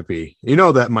canopy. You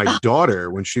know that my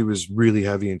daughter, when she was really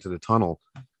heavy into the tunnel,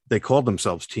 they called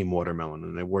themselves Team Watermelon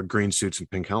and they wore green suits and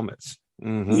pink helmets.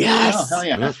 Mhm. Yes. Oh, hell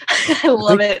yeah. Yeah. I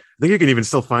love it. I think you can even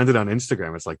still find it on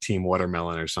Instagram. It's like Team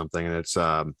Watermelon or something. And it's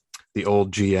the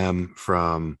old GM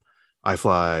from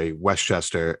iFly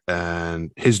Westchester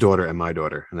and his daughter and my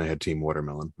daughter. And they had Team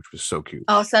Watermelon, which was so cute.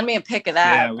 Oh, send me a pic of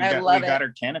that. Yeah, I we love got it.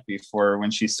 her canopy for her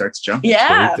when she starts jumping.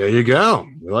 Yeah. There you go.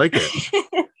 We like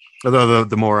it. Although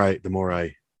the more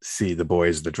I see the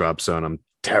boys the drop zone, I'm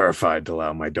terrified to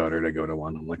allow my daughter to go to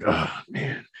one. I'm like, oh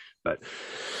man. But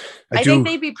I think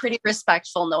they'd be pretty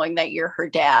respectful knowing that you're her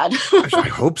dad. I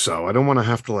hope so. I don't want to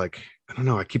have to I don't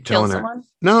know. I keep Kill telling her, someone.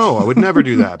 no, I would never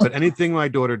do that. But anything my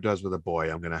daughter does with a boy,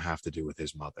 I'm going to have to do with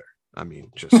his mother. I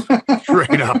mean, just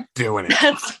straight up doing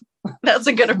it. That's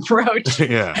a good approach.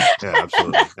 Yeah,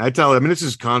 absolutely. I tell her, this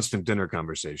is constant dinner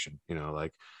conversation, we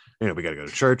got to go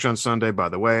to church on Sunday. By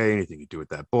the way, anything you do with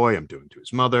that boy, I'm doing to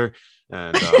his mother.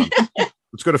 And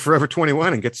let's go to Forever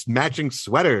 21 and get matching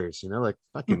sweaters.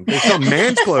 Fucking, they sell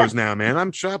man's clothes now, man.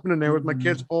 I'm shopping in there with my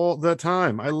kids all the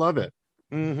time. I love it.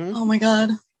 Mm-hmm. Oh my God.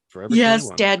 Forever Yes,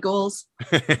 21. dad goals.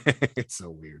 It's so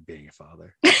weird being a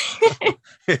father.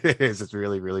 It is. It's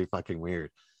really, really fucking weird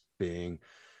being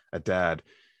a dad.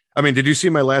 Did you see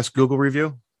my last Google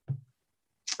review?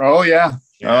 Oh yeah.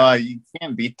 Yeah. You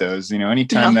can't beat those.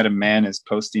 Anytime that a man is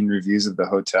posting reviews of the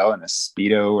hotel in a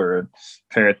Speedo or a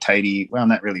pair of tighty, well,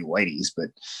 not really whiteies,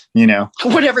 but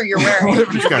Whatever you're wearing.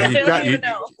 You've got- I you've don't got- even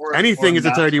know. Anything is a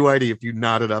not. tidy whitey if you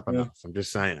knot it up enough. I'm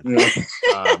just saying.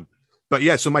 Yeah. But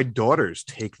yeah, so my daughters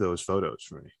take those photos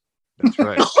for me. That's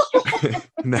right.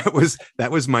 And that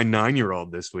was my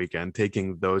 9-year-old this weekend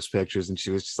taking those pictures, and she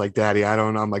was just like, "Daddy, I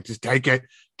don't know." I'm like, "Just take it."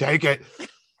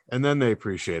 And then they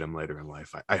appreciate them later in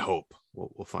life. I hope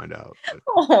we'll find out. But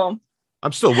Oh,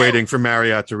 I'm still waiting for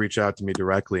Marriott to reach out to me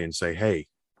directly and say, "Hey,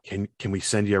 can we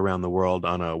send you around the world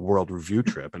on a world review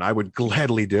trip?" And I would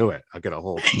gladly do it. I'll get a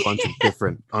whole bunch of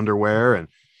different underwear, and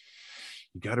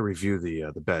you got to review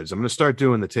the beds. I'm going to start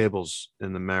doing the tables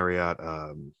in the Marriott.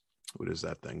 What is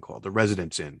that thing called? The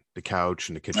Residence Inn, the couch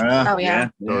and the kitchen. Oh, yeah.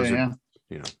 Those are,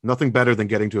 nothing better than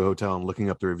getting to a hotel and looking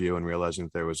up the review and realizing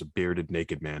that there was a bearded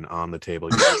naked man on the table.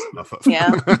 Of.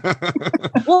 Yeah.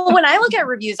 Well, when I look at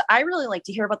reviews, I really like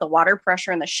to hear about the water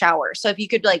pressure in the shower. So if you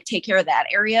could like take care of that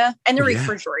area and the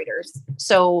refrigerators.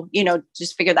 So,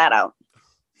 just figure that out.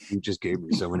 You just gave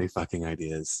me so many fucking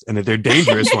ideas, and they're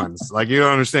dangerous ones. Like, you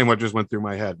don't understand what just went through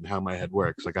my head and how my head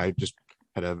works. Like, I just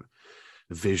had a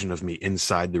vision of me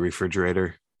inside the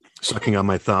refrigerator, sucking on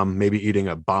my thumb, maybe eating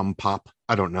a bomb pop.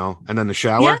 I don't know. And then the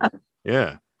shower.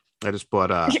 Yeah. I just bought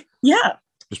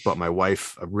my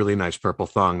wife a really nice purple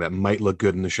thong that might look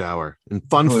good in the shower. And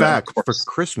fun fact, for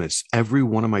Christmas, every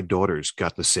one of my daughters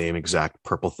got the same exact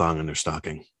purple thong in their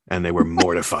stocking, and they were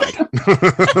mortified.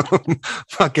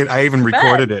 Fucking, I even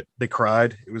recorded it. They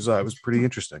cried. It was pretty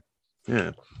interesting.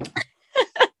 Yeah.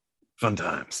 Fun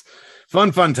times.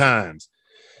 Fun times.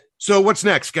 So what's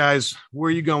next, guys? Where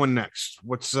are you going next?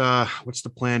 What's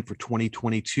the plan for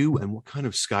 2022, and what kind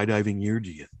of skydiving year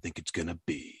do you think it's gonna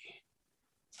be?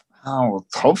 Oh,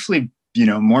 hopefully,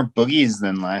 more boogies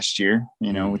than last year,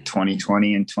 with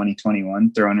 2020 and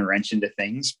 2021 throwing a wrench into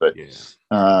things. But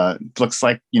looks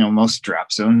like, most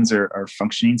drop zones are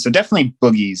functioning. So definitely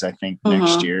boogies, I think,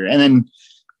 next year. And then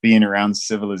being around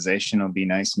civilization will be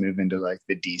nice, move into like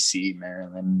the DC,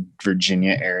 Maryland,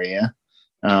 Virginia area.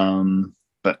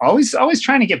 But always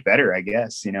trying to get better, I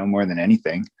guess, more than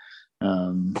anything.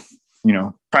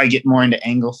 Probably get more into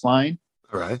angle flying.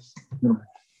 All right.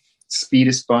 Speed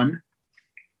is fun.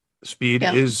 Speed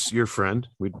is your friend.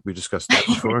 We discussed that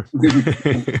before.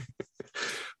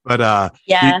 But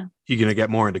you gonna get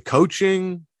more into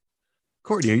coaching?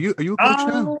 Courtney, are you a coach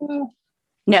now?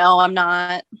 No, I'm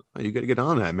not. Oh, you got to get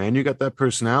on that, man. You got that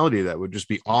personality that would just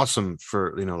be awesome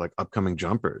for like upcoming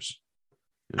jumpers.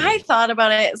 I thought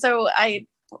about it. So I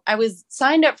was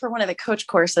signed up for one of the coach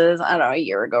courses, I don't know, a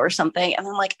year ago or something. And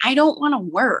I'm like, I don't want to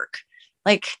work.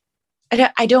 Like,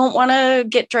 I don't want to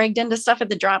get dragged into stuff at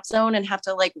the drop zone and have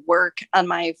to like work on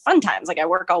my fun times. Like, I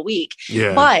work all week.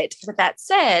 Yeah. But with that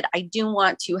said, I do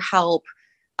want to help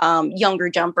younger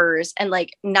jumpers, and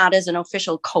like not as an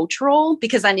official coach role,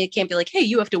 because then it can't be like, hey,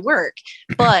 you have to work,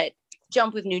 but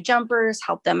jump with new jumpers,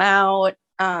 help them out.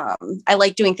 I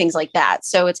like doing things like that.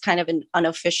 So it's kind of an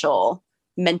unofficial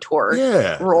mentor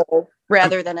role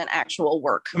rather than an actual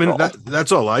work role.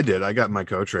 That's all I did. I got my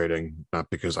coach rating,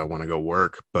 not because I want to go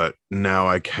work, but now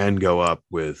I can go up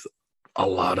with a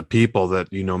lot of people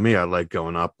that, me, I like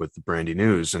going up with the Brandy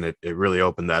News, and it really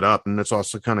opened that up. And it's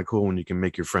also kind of cool when you can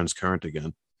make your friends current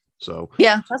again. So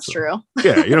yeah, that's true.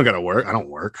 Yeah. You don't got to work. I don't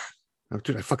work.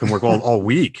 Dude, I fucking work all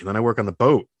week, and then I work on the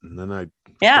boat, and then I do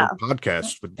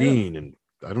podcasts with Dean, and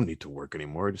I don't need to work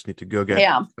anymore. I just need to go get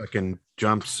fucking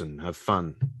jumps and have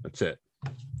fun. That's it.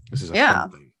 This is a fun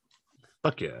thing.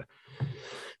 Fuck yeah.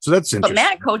 So that's interesting. But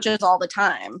Matt coaches all the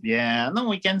time. Yeah. On the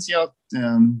weekends,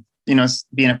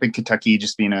 being up in Kentucky,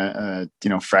 just being a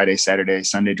Friday, Saturday,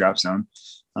 Sunday drop zone.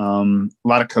 A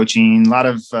lot of coaching,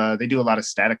 they do a lot of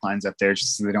static lines up there,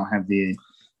 just so they don't have the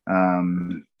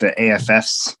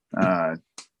AFFs,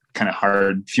 kind of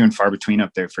hard, few and far between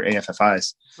up there for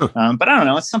AFFIs. But I don't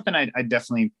know. It's something I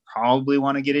definitely probably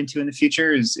want to get into in the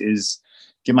future is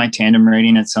get my tandem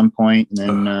rating at some point,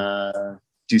 and then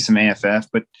do some AFF.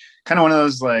 But kind of one of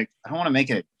those, like, I don't want to make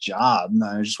it a job.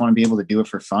 I just want to be able to do it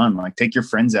for fun. Like, take your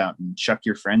friends out and chuck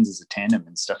your friends as a tandem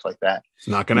and stuff like that. It's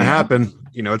not going to happen.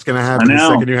 It's going to happen the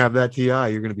second you have that TI.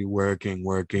 You're going to be working,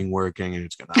 and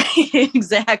it's going to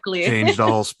exactly change the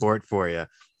whole sport for you.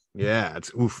 Yeah,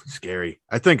 it's scary.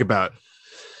 I think about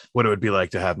what it would be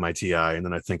like to have my TI, and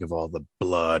then I think of all the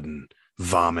blood and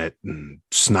vomit and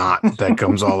snot that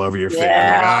comes all over your face. Like,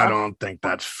 I don't think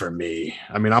that's for me.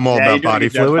 I mean, I'm all about body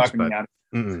fluids, but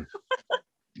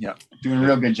yeah, doing a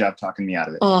real good job talking me out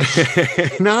of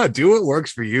it. No, do what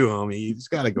works for you, homie. You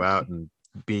just got to go out and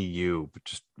be you. But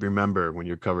just remember, when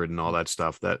you're covered in all that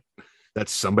stuff,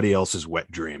 that's somebody else's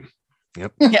wet dream.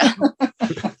 Yep. Yeah.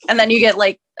 And then you get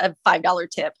like a $5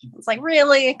 tip. It's like,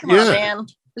 really? Come on, man.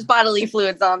 There's bodily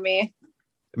fluids on me.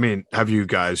 I mean, have you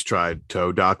guys tried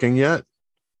toe docking yet?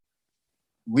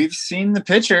 We've seen the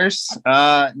pictures.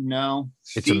 No.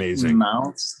 It's amazing.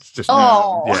 Mouths. It's just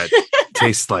it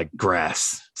tastes like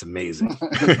grass. It's amazing.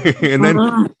 And then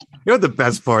what the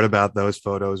best part about those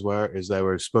photos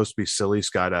were supposed to be silly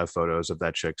skydive photos of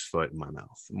that chick's foot in my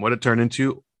mouth. And what it turned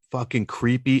into, fucking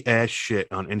creepy ass shit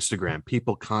on Instagram.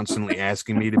 People constantly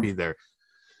asking me to be their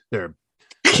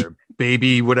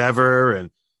baby, whatever, and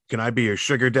can I be your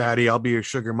sugar daddy? I'll be your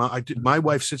sugar mom. My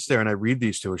wife sits there and I read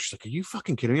these to her. She's like, are you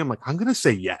fucking kidding me? I'm like, I'm going to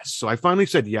say yes. So I finally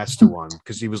said yes to one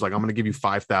because he was like, I'm going to give you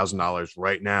 $5,000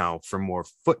 right now for more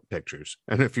foot pictures.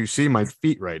 And if you see my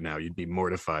feet right now, you'd be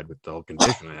mortified with the whole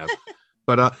condition I have.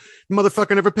 But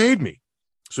motherfucker never paid me.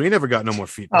 So he never got no more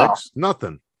feet pics.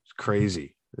 Nothing. It's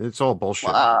crazy. It's all bullshit.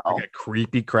 Wow. I got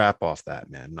creepy crap off that,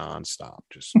 man, nonstop.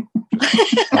 Just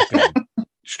fucking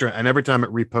and every time it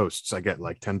reposts, I get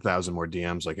like 10,000 more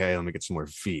DMs like, hey, let me get some more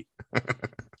feet.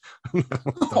 What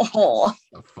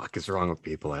the fuck is wrong with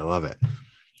people? I love it.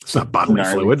 It's not bodily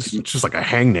fluids. It's just like a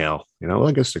hangnail. Well,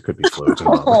 I guess there could be fluids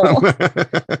involved.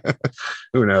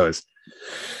 Who knows?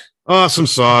 Awesome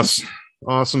sauce.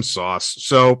 Awesome sauce.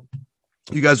 So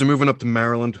you guys are moving up to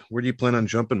Maryland. Where do you plan on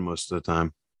jumping most of the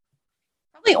time?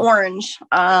 Probably Orange.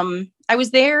 I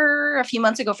was there a few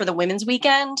months ago for the women's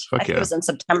weekend. I think it was in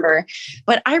September,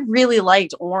 but I really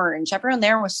liked Orange. Everyone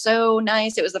there was so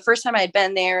nice. It was the first time I had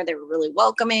been there. They were really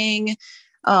welcoming.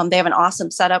 They have an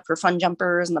awesome setup for fun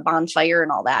jumpers and the bonfire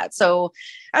and all that. So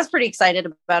I was pretty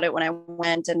excited about it when I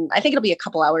went, and I think it'll be a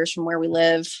couple hours from where we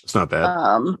live. It's not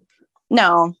bad.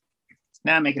 No.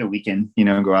 Now make it a weekend,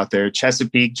 go out there.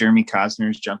 Chesapeake, Jeremy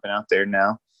Cosner's jumping out there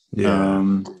now.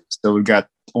 Yeah. So we've got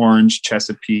Orange,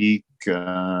 Chesapeake,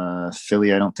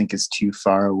 Philly, I don't think is too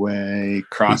far away.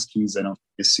 Cross Keys, I don't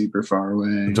think is super far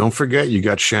away. Don't forget, you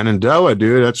got Shenandoah,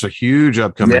 dude. That's a huge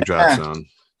upcoming drop zone.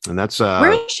 And that's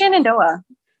where is Shenandoah?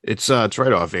 It's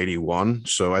right off 81.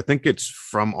 So I think it's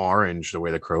from Orange, the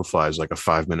way the crow flies, like a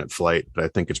 5-minute flight. But I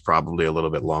think it's probably a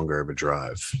little bit longer of a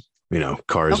drive,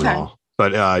 cars and all.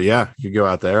 But yeah, you go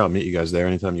out there. I'll meet you guys there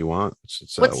anytime you want.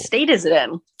 It's what state is it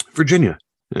in? Virginia.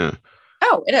 Yeah.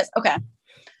 Oh, it is. Okay.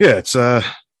 Yeah, it's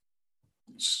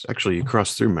actually you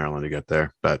cross through Maryland to get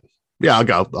there. But yeah,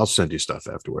 I'll send you stuff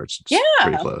afterwards. It's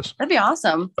pretty close. That'd be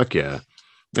awesome. Fuck yeah.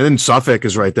 And then Suffolk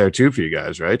is right there too for you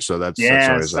guys, right? So that's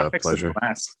always Suffolk's a pleasure.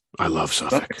 I love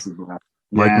Suffolk.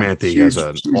 Mike Manthey has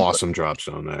an awesome drop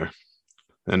zone there.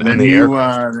 And the new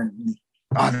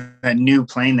that new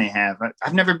plane they have.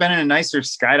 I've never been in a nicer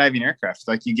skydiving aircraft.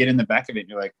 Like you get in the back of it and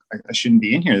you're like, I shouldn't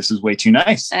be in here. This is way too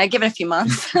nice. Give it a few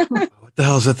months. What the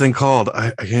hell is that thing called?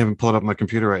 I can't even pull it up on my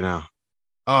computer right now.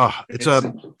 It's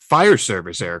a fire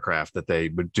service aircraft that they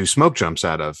would do smoke jumps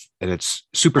out of. And it's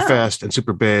super fast and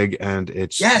super big. And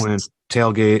it's when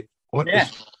tailgate. What? Yeah.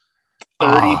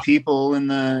 30 people in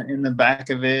the back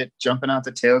of it jumping out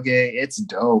the tailgate. It's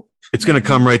dope. It's going to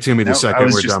come right to me the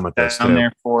second we're done with this.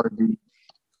 There for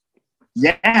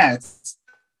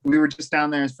we were just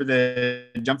down there for the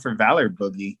Jump for Valor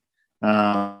boogie.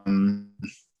 And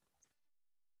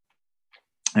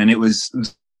it was like,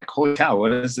 holy cow,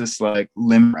 what is this like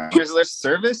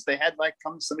service? They had like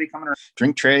somebody coming around,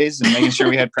 drink trays and making sure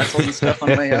we had pretzels and stuff on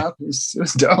the way up. It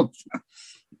was dope.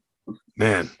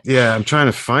 Man, yeah, I'm trying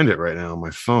to find it right now on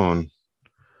my phone,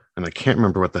 and I can't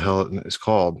remember what the hell it is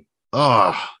called.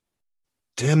 Oh,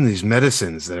 damn these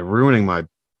medicines that are ruining my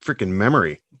freaking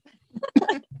memory.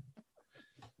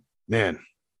 Man,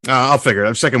 I'll figure it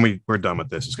out. The second we're done with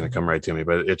this, it's going to come right to me,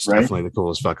 but it's definitely the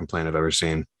coolest fucking plane I've ever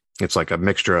seen. It's like a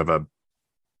mixture of a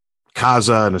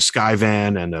Kaza and a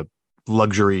Skyvan and a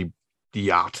luxury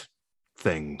yacht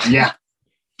thing. Yeah.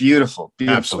 Beautiful.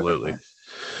 Absolutely.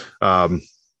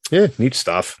 Yeah, neat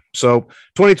stuff. So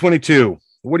 2022,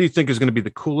 what do you think is going to be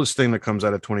the coolest thing that comes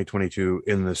out of 2022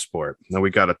 in this sport? Now, we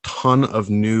got a ton of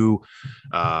new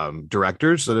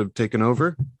directors that have taken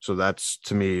over. So that's,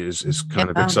 to me, is kind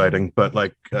of exciting. But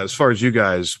like, as far as you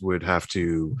guys would have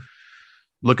to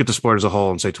look at the sport as a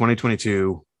whole and say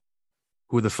 2022,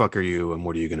 who the fuck are you and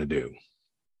what are you going to do?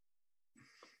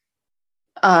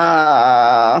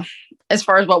 As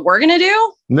far as what we're gonna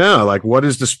do? No, like what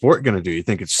is the sport gonna do? You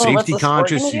think it's safety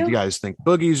conscious? You guys think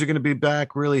boogies are gonna be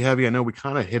back really heavy? I know we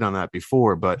kind of hit on that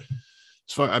before, but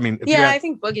as far, I mean, I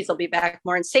think boogies will be back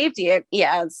more in safety.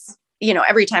 It's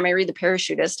every time I read The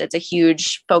Parachutist, it's a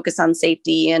huge focus on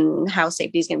safety and how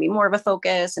safety is gonna be more of a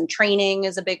focus, and training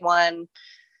is a big one.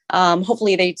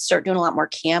 Hopefully they start doing a lot more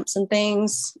camps and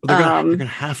things. Well, they're gonna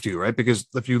have to, right? Because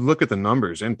if you look at the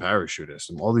numbers in parachutists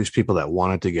and all these people that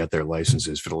wanted to get their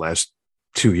licenses for the last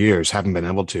 2 years haven't been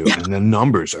able to, and the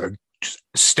numbers are just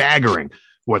staggering.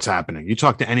 What's happening? You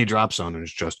talk to any drop zone, and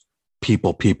it's just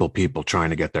people trying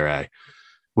to get their A,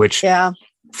 which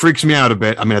freaks me out a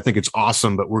bit. I mean, I think it's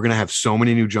awesome, but we're gonna have so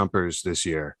many new jumpers this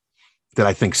year that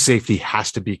I think safety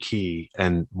has to be key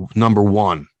and number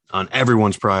one on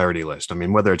everyone's priority list. I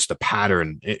mean, whether it's the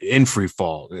pattern in free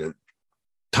fall,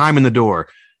 time in the door,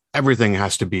 everything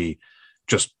has to be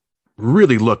just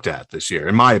really looked at this year,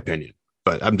 in my opinion.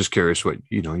 But I'm just curious what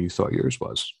you thought yours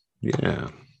was. Yeah.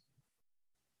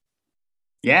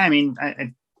 Yeah, I mean,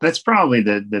 that's probably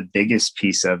the biggest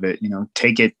piece of it.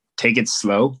 Take it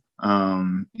slow.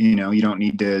 You don't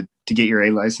need to get your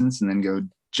A license and then go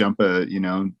jump a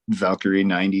Valkyrie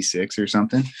 96 or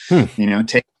something. Take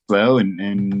it slow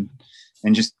and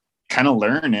just kind of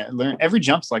learn it. Every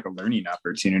jump's like a learning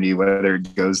opportunity, whether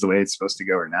it goes the way it's supposed to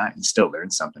go or not. You still learn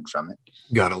something from it.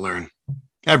 Gotta learn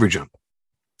every jump.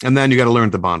 And then you got to learn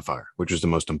at the bonfire, which is the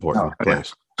most important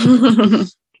place.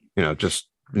 Yeah. Just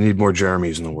need more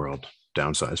Jeremys in the world.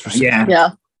 Downsize for safety. Yeah.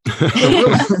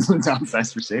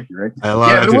 Downsize for safety, right?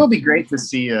 It will be great to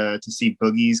see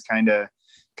boogies kind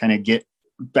of get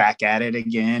back at it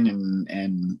again,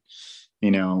 and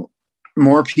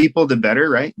more people, the better,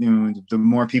 right? The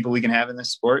more people we can have in this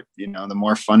sport, the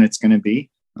more fun it's going to be.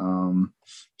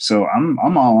 So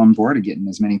I'm all on board of getting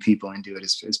as many people into it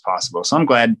as possible. So I'm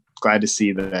glad to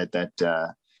see that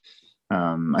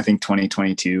I think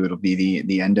 2022 it'll be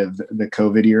the end of the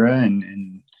COVID era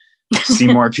and see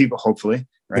more people, hopefully,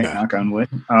 right? Yeah. Knock on wood.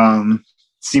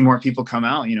 See more people come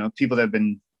out. People that have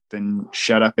been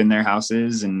shut up in their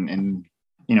houses and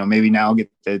maybe now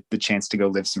get the chance to go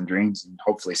live some dreams, and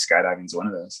hopefully skydiving's one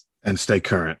of those. And stay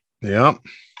current. Yep.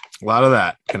 A lot of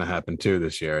that going to happen too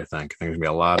this year. I think there's going to be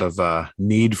a lot of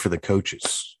need for the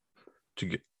coaches to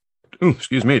get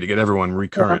everyone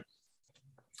recurrent.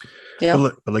 Yeah.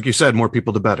 But like you said, more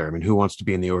people the better. I mean, who wants to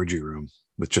be in the orgy room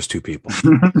with just two people?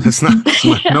 It's not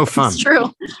no fun. It's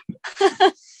true.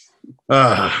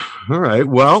 All right.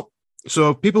 Well,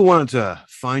 so if people wanted to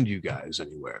find you guys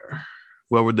anywhere,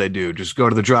 what would they do? Just go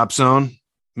to the Drop Zone,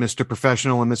 Mr.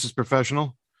 Professional and Mrs.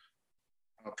 Professional?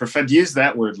 Use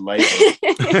that word lightly.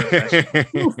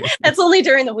 That's only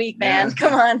during the week, man. Yeah.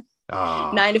 Come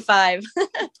on. 9 to 5.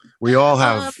 We all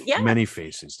have many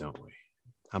faces, don't we?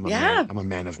 I'm a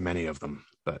man of many of them,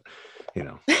 but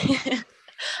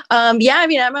I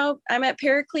mean, I'm at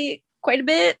Paraclete quite a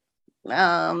bit.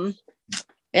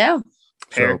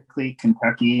 Paraclete,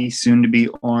 Kentucky, soon to be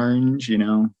Orange,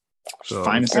 So,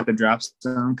 find us at the Drop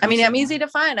Zone. I mean, I'm easy to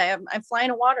find. I'm flying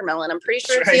a watermelon. I'm pretty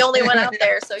sure it's the only one out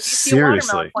there. So if you see a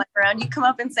watermelon flying around, you come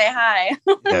up and say hi.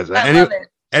 Yes, I love it.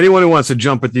 Anyone who wants to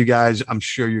jump with you guys, I'm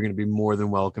sure you're going to be more than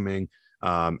welcoming.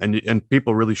 And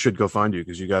people really should go find you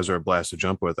because you guys are a blast to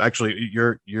jump with. Actually,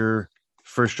 your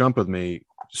first jump with me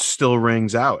still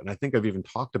rings out, and I think I've even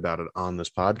talked about it on this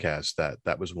podcast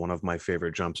that was one of my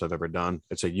favorite jumps I've ever done.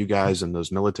 It's you guys and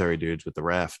those military dudes with the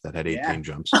raft that had 18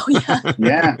 jumps. Oh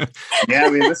yeah. Yeah,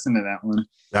 we listened to that one.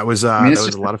 That was that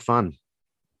was a lot of fun.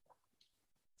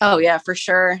 Oh yeah, for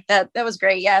sure. That was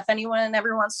great. Yeah, if anyone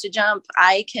ever wants to jump,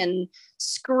 I can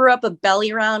screw up a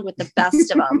belly round with the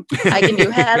best of them. I can do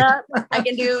head up. I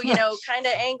can do, kind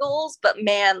of angles, but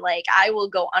man, I will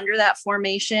go under that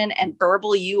formation and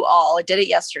burble you all. I did it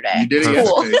yesterday. You did it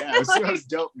yesterday. Yeah, it was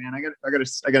dope, man. I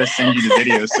gotta send you the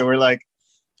video. So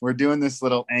we're doing this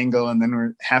little angle, and then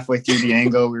we're halfway through the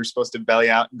angle. We were supposed to belly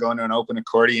out and go into an open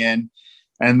accordion.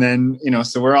 And then,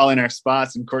 so we're all in our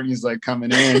spots, and Courtney's coming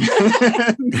in.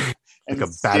 And like a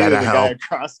bat out of hell. Guy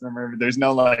across from her, there's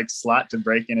no slot to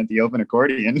break in at the open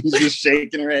accordion. He's just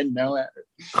shaking her head no at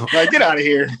her. Get out of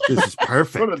here. This is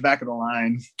perfect. Go to the back of the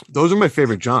line. Those are my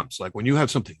favorite jumps. When you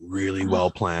have something really well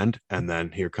planned, and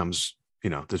then here comes,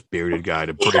 this bearded guy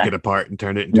to break it apart and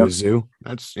turn it into a zoo.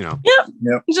 That's, Yep.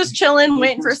 Just chilling,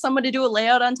 waiting for someone to do a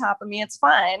layout on top of me. It's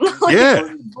fine.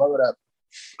 Yeah. Blow it up.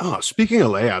 Oh, speaking of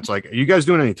layouts, are you guys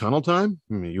doing any tunnel time?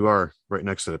 I mean, you are right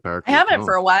next to the Paraclete. I haven't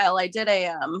for a while. I did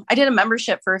a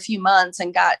membership for a few months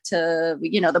and got to,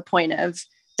 the point of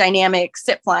dynamic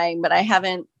sit flying, but I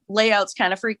haven't. Layouts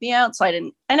kind of freak me out. So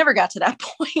I never got to that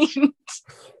point.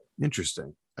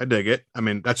 Interesting. I dig it. I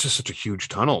mean, that's just such a huge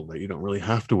tunnel that you don't really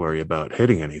have to worry about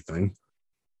hitting anything.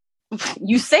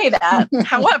 You say that.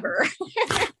 However,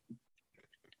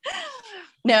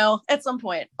 no, at some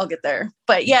point I'll get there.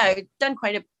 But yeah, I've done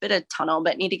quite a bit of tunnel,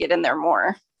 but need to get in there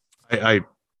more. I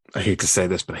hate to say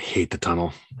this, but I hate the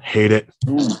tunnel. Hate it.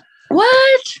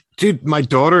 What? Dude, my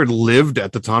daughter lived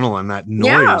at the tunnel, and that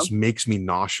noise makes me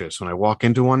nauseous when I walk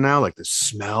into one now. The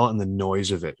smell and the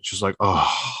noise of it. It's just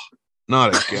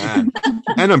not again.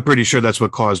 And I'm pretty sure that's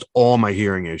what caused all my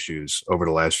hearing issues over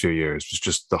the last few years. It's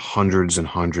just the hundreds and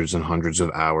hundreds and hundreds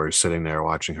of hours sitting there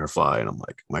watching her fly. And I'm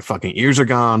my fucking ears are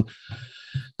gone.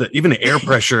 Even the air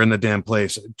pressure in the damn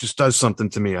place, it just does something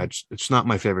to me. It's not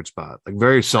my favorite spot.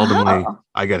 Very seldomly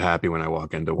I get happy when I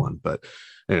walk into one, but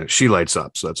she lights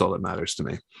up. So that's all that matters to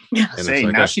me. Yeah.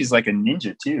 Now she's like a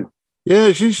ninja too.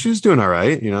 Yeah, she's doing all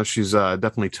right. She's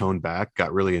definitely toned back,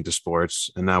 got really into sports.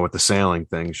 And now with the sailing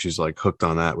thing, she's hooked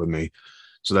on that with me.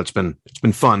 So it's been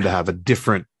fun to have a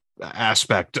different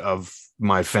aspect of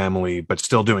my family, but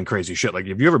still doing crazy shit. Like,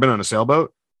 have you ever been on a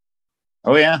sailboat?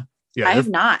 Oh yeah. Yeah. I have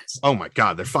not. Oh my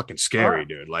God. They're fucking scary,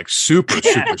 dude. Like super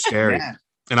scary. Yeah.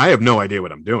 And I have no idea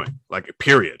what I'm doing, like,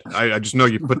 period. I just know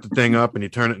you put the thing up and you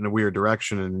turn it in a weird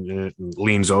direction and it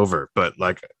leans over. But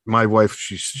like my wife,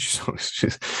 she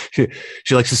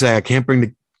likes to say, I can't bring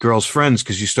the girls' friends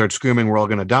because you start screaming, we're all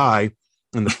going to die.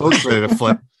 And the boat's ready to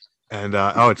flip. And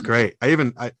it's great.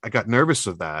 I got nervous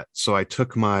of that. So I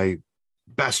took my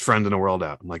best friend in the world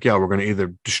out. I'm like, yeah, we're going to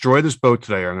either destroy this boat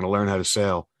today or I'm going to learn how to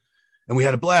sail. And we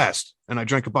had a blast. And I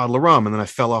drank a bottle of rum and then I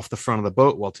fell off the front of the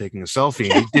boat while taking a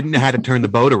selfie. And he didn't know how to turn the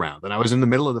boat around. And I was in the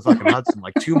middle of the fucking Hudson,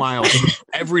 like 2 miles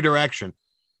every direction.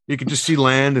 You could just see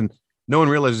land and no one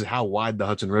realizes how wide the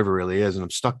Hudson River really is. And I'm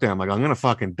stuck there. I'm like, I'm going to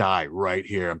fucking die right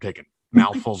here. I'm taking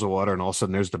mouthfuls of water. And all of a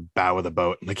sudden there's the bow of the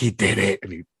boat. And like, he did it.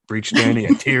 And he reached in, he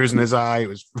had tears in his eye. It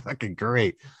was fucking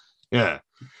great. Yeah.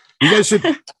 You guys should,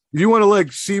 if you want to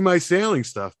like see my sailing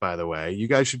stuff, by the way, you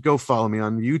guys should go follow me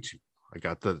on YouTube. I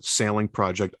got the sailing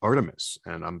project Artemis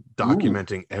and I'm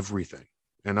documenting everything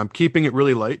and I'm keeping it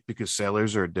really light because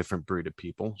sailors are a different breed of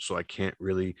people. So I can't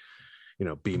really,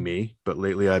 be me, but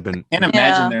lately I've been. Can't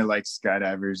imagine they're like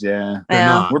skydivers. Yeah.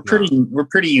 Not, we're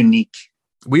pretty unique.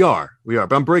 We are,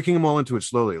 but I'm breaking them all into it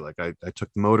slowly. Like I took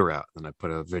the motor out and I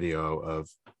put a video of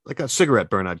like a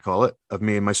cigarette burn, I'd call it, of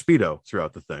me and my Speedo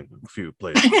throughout the thing. A few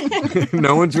places.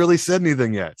 No one's really said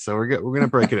anything yet. So we're going to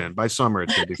break it in. By summer,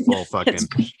 it's going to be full fucking.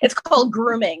 It's called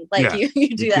grooming. Like you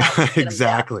do that.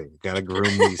 Exactly. Got to groom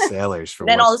these sailors for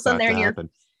then all of a sudden they're in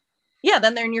happen.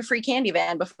 then they're in your free candy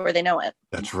van before they know it.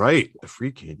 That's right. The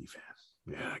free candy van.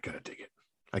 Yeah, I got to dig it.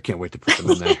 I can't wait to put them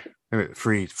in there.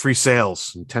 Free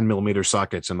sales and 10mm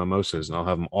sockets and mimosas, and I'll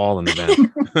have them all in the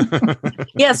van.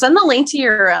 Yeah, send the link to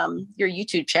your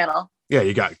YouTube channel. Yeah,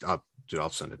 you got. I'll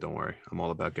send it. Don't worry. I'm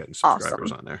all about getting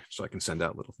subscribers on there, so I can send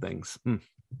out little things.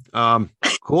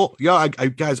 Cool. Yeah,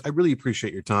 guys, I really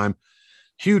appreciate your time.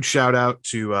 Huge shout out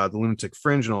to the Lunatic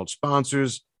Fringe and all its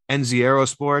sponsors. NZ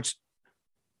Aerosports.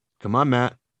 Come on,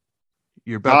 Matt.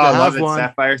 You're about to have one.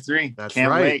 Sapphire 3. That's Can't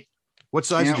right. wait. What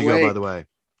size did you go, by the way?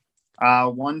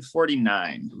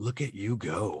 149. Look at you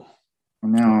go.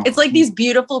 No, it's like these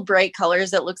beautiful bright colors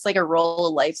that looks like a roll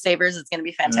of Lifesavers. It's going to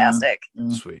be fantastic.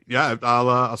 Sweet. Yeah,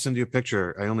 I'll send you a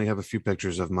picture. I only have a few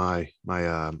pictures of my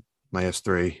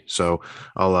S3, so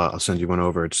I'll send you one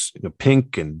over. It's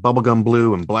pink and bubblegum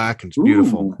blue and black, and it's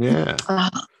beautiful. Ooh. Yeah. I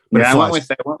went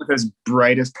with as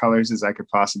brightest colors as I could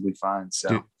possibly find. So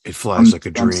dude, it flies like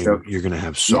a dream. You're gonna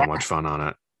have so much fun on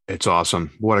it. It's awesome.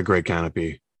 What a great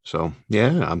canopy. So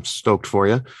yeah, I'm stoked for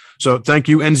you. So thank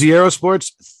you, NZ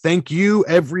Aerosports. Thank you,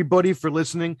 everybody, for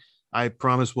listening. I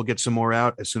promise we'll get some more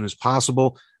out as soon as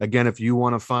possible. Again, if you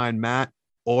want to find Matt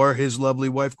or his lovely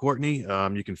wife, Courtney,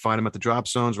 you can find him at the drop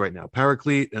zones right now,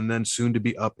 Paraclete, and then soon to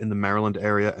be up in the Maryland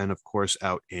area, and of course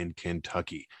out in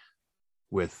Kentucky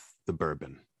with the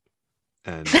bourbon.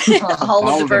 And all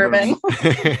of the bourbon.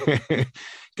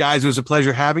 Guys, it was a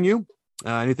pleasure having you.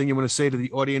 Anything you want to say to the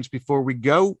audience before we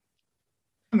go?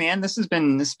 Man, this has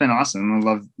been awesome.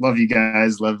 I love you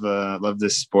guys. Love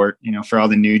this sport. For all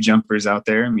the new jumpers out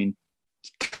there. I mean,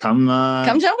 come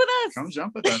jump with us. Come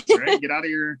jump with us. Right? Get out of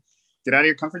your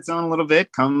comfort zone a little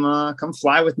bit. Come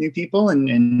fly with new people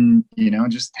and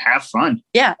just have fun.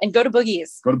 Yeah, and go to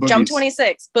Boogies. Jump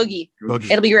 26 Boogie.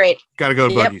 It'll be great. Got to go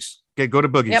to Boogies. Go to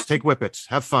Boogies. Yep. Take whippets.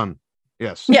 Have fun.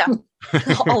 Yes. Yeah.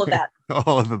 All of that.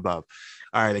 All of the above.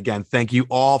 All right. Again, thank you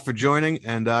all for joining.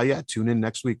 And tune in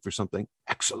next week for something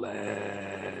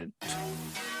excellent.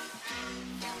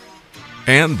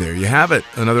 And there you have it.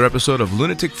 Another episode of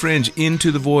Lunatic Fringe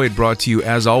Into the Void, brought to you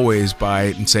as always by,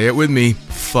 and say it with me,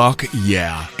 fuck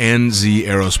yeah, NZ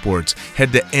Aerosports.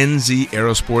 Head to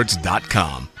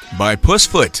nzaerosports.com. By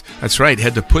Pussfoot. That's right,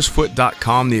 head to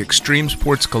pussfoot.com, the Extreme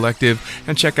Sports Collective,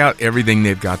 and check out everything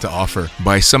they've got to offer.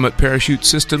 By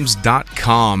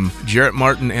summitparachutesystems.com. Jarrett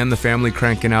Martin and the family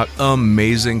cranking out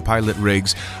amazing pilot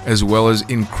rigs, as well as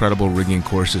incredible rigging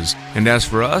courses. And as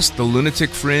for us, the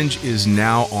Lunatic Fringe is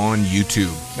now on YouTube.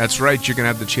 That's right, you're going to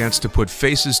have the chance to put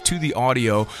faces to the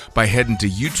audio by heading to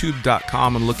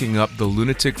youtube.com and looking up the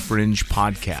Lunatic Fringe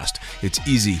podcast. It's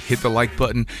easy. Hit the like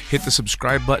button, hit the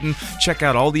subscribe button, check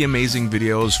out all the amazing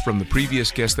videos from the previous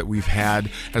guests that we've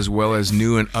had, as well as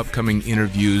new and upcoming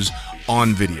interviews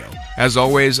on video. As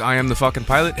always, I am the fucking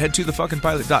pilot. Head to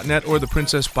thefuckingpilot.net or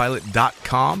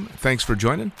theprincesspilot.com. Thanks for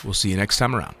joining. We'll see you next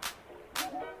time around.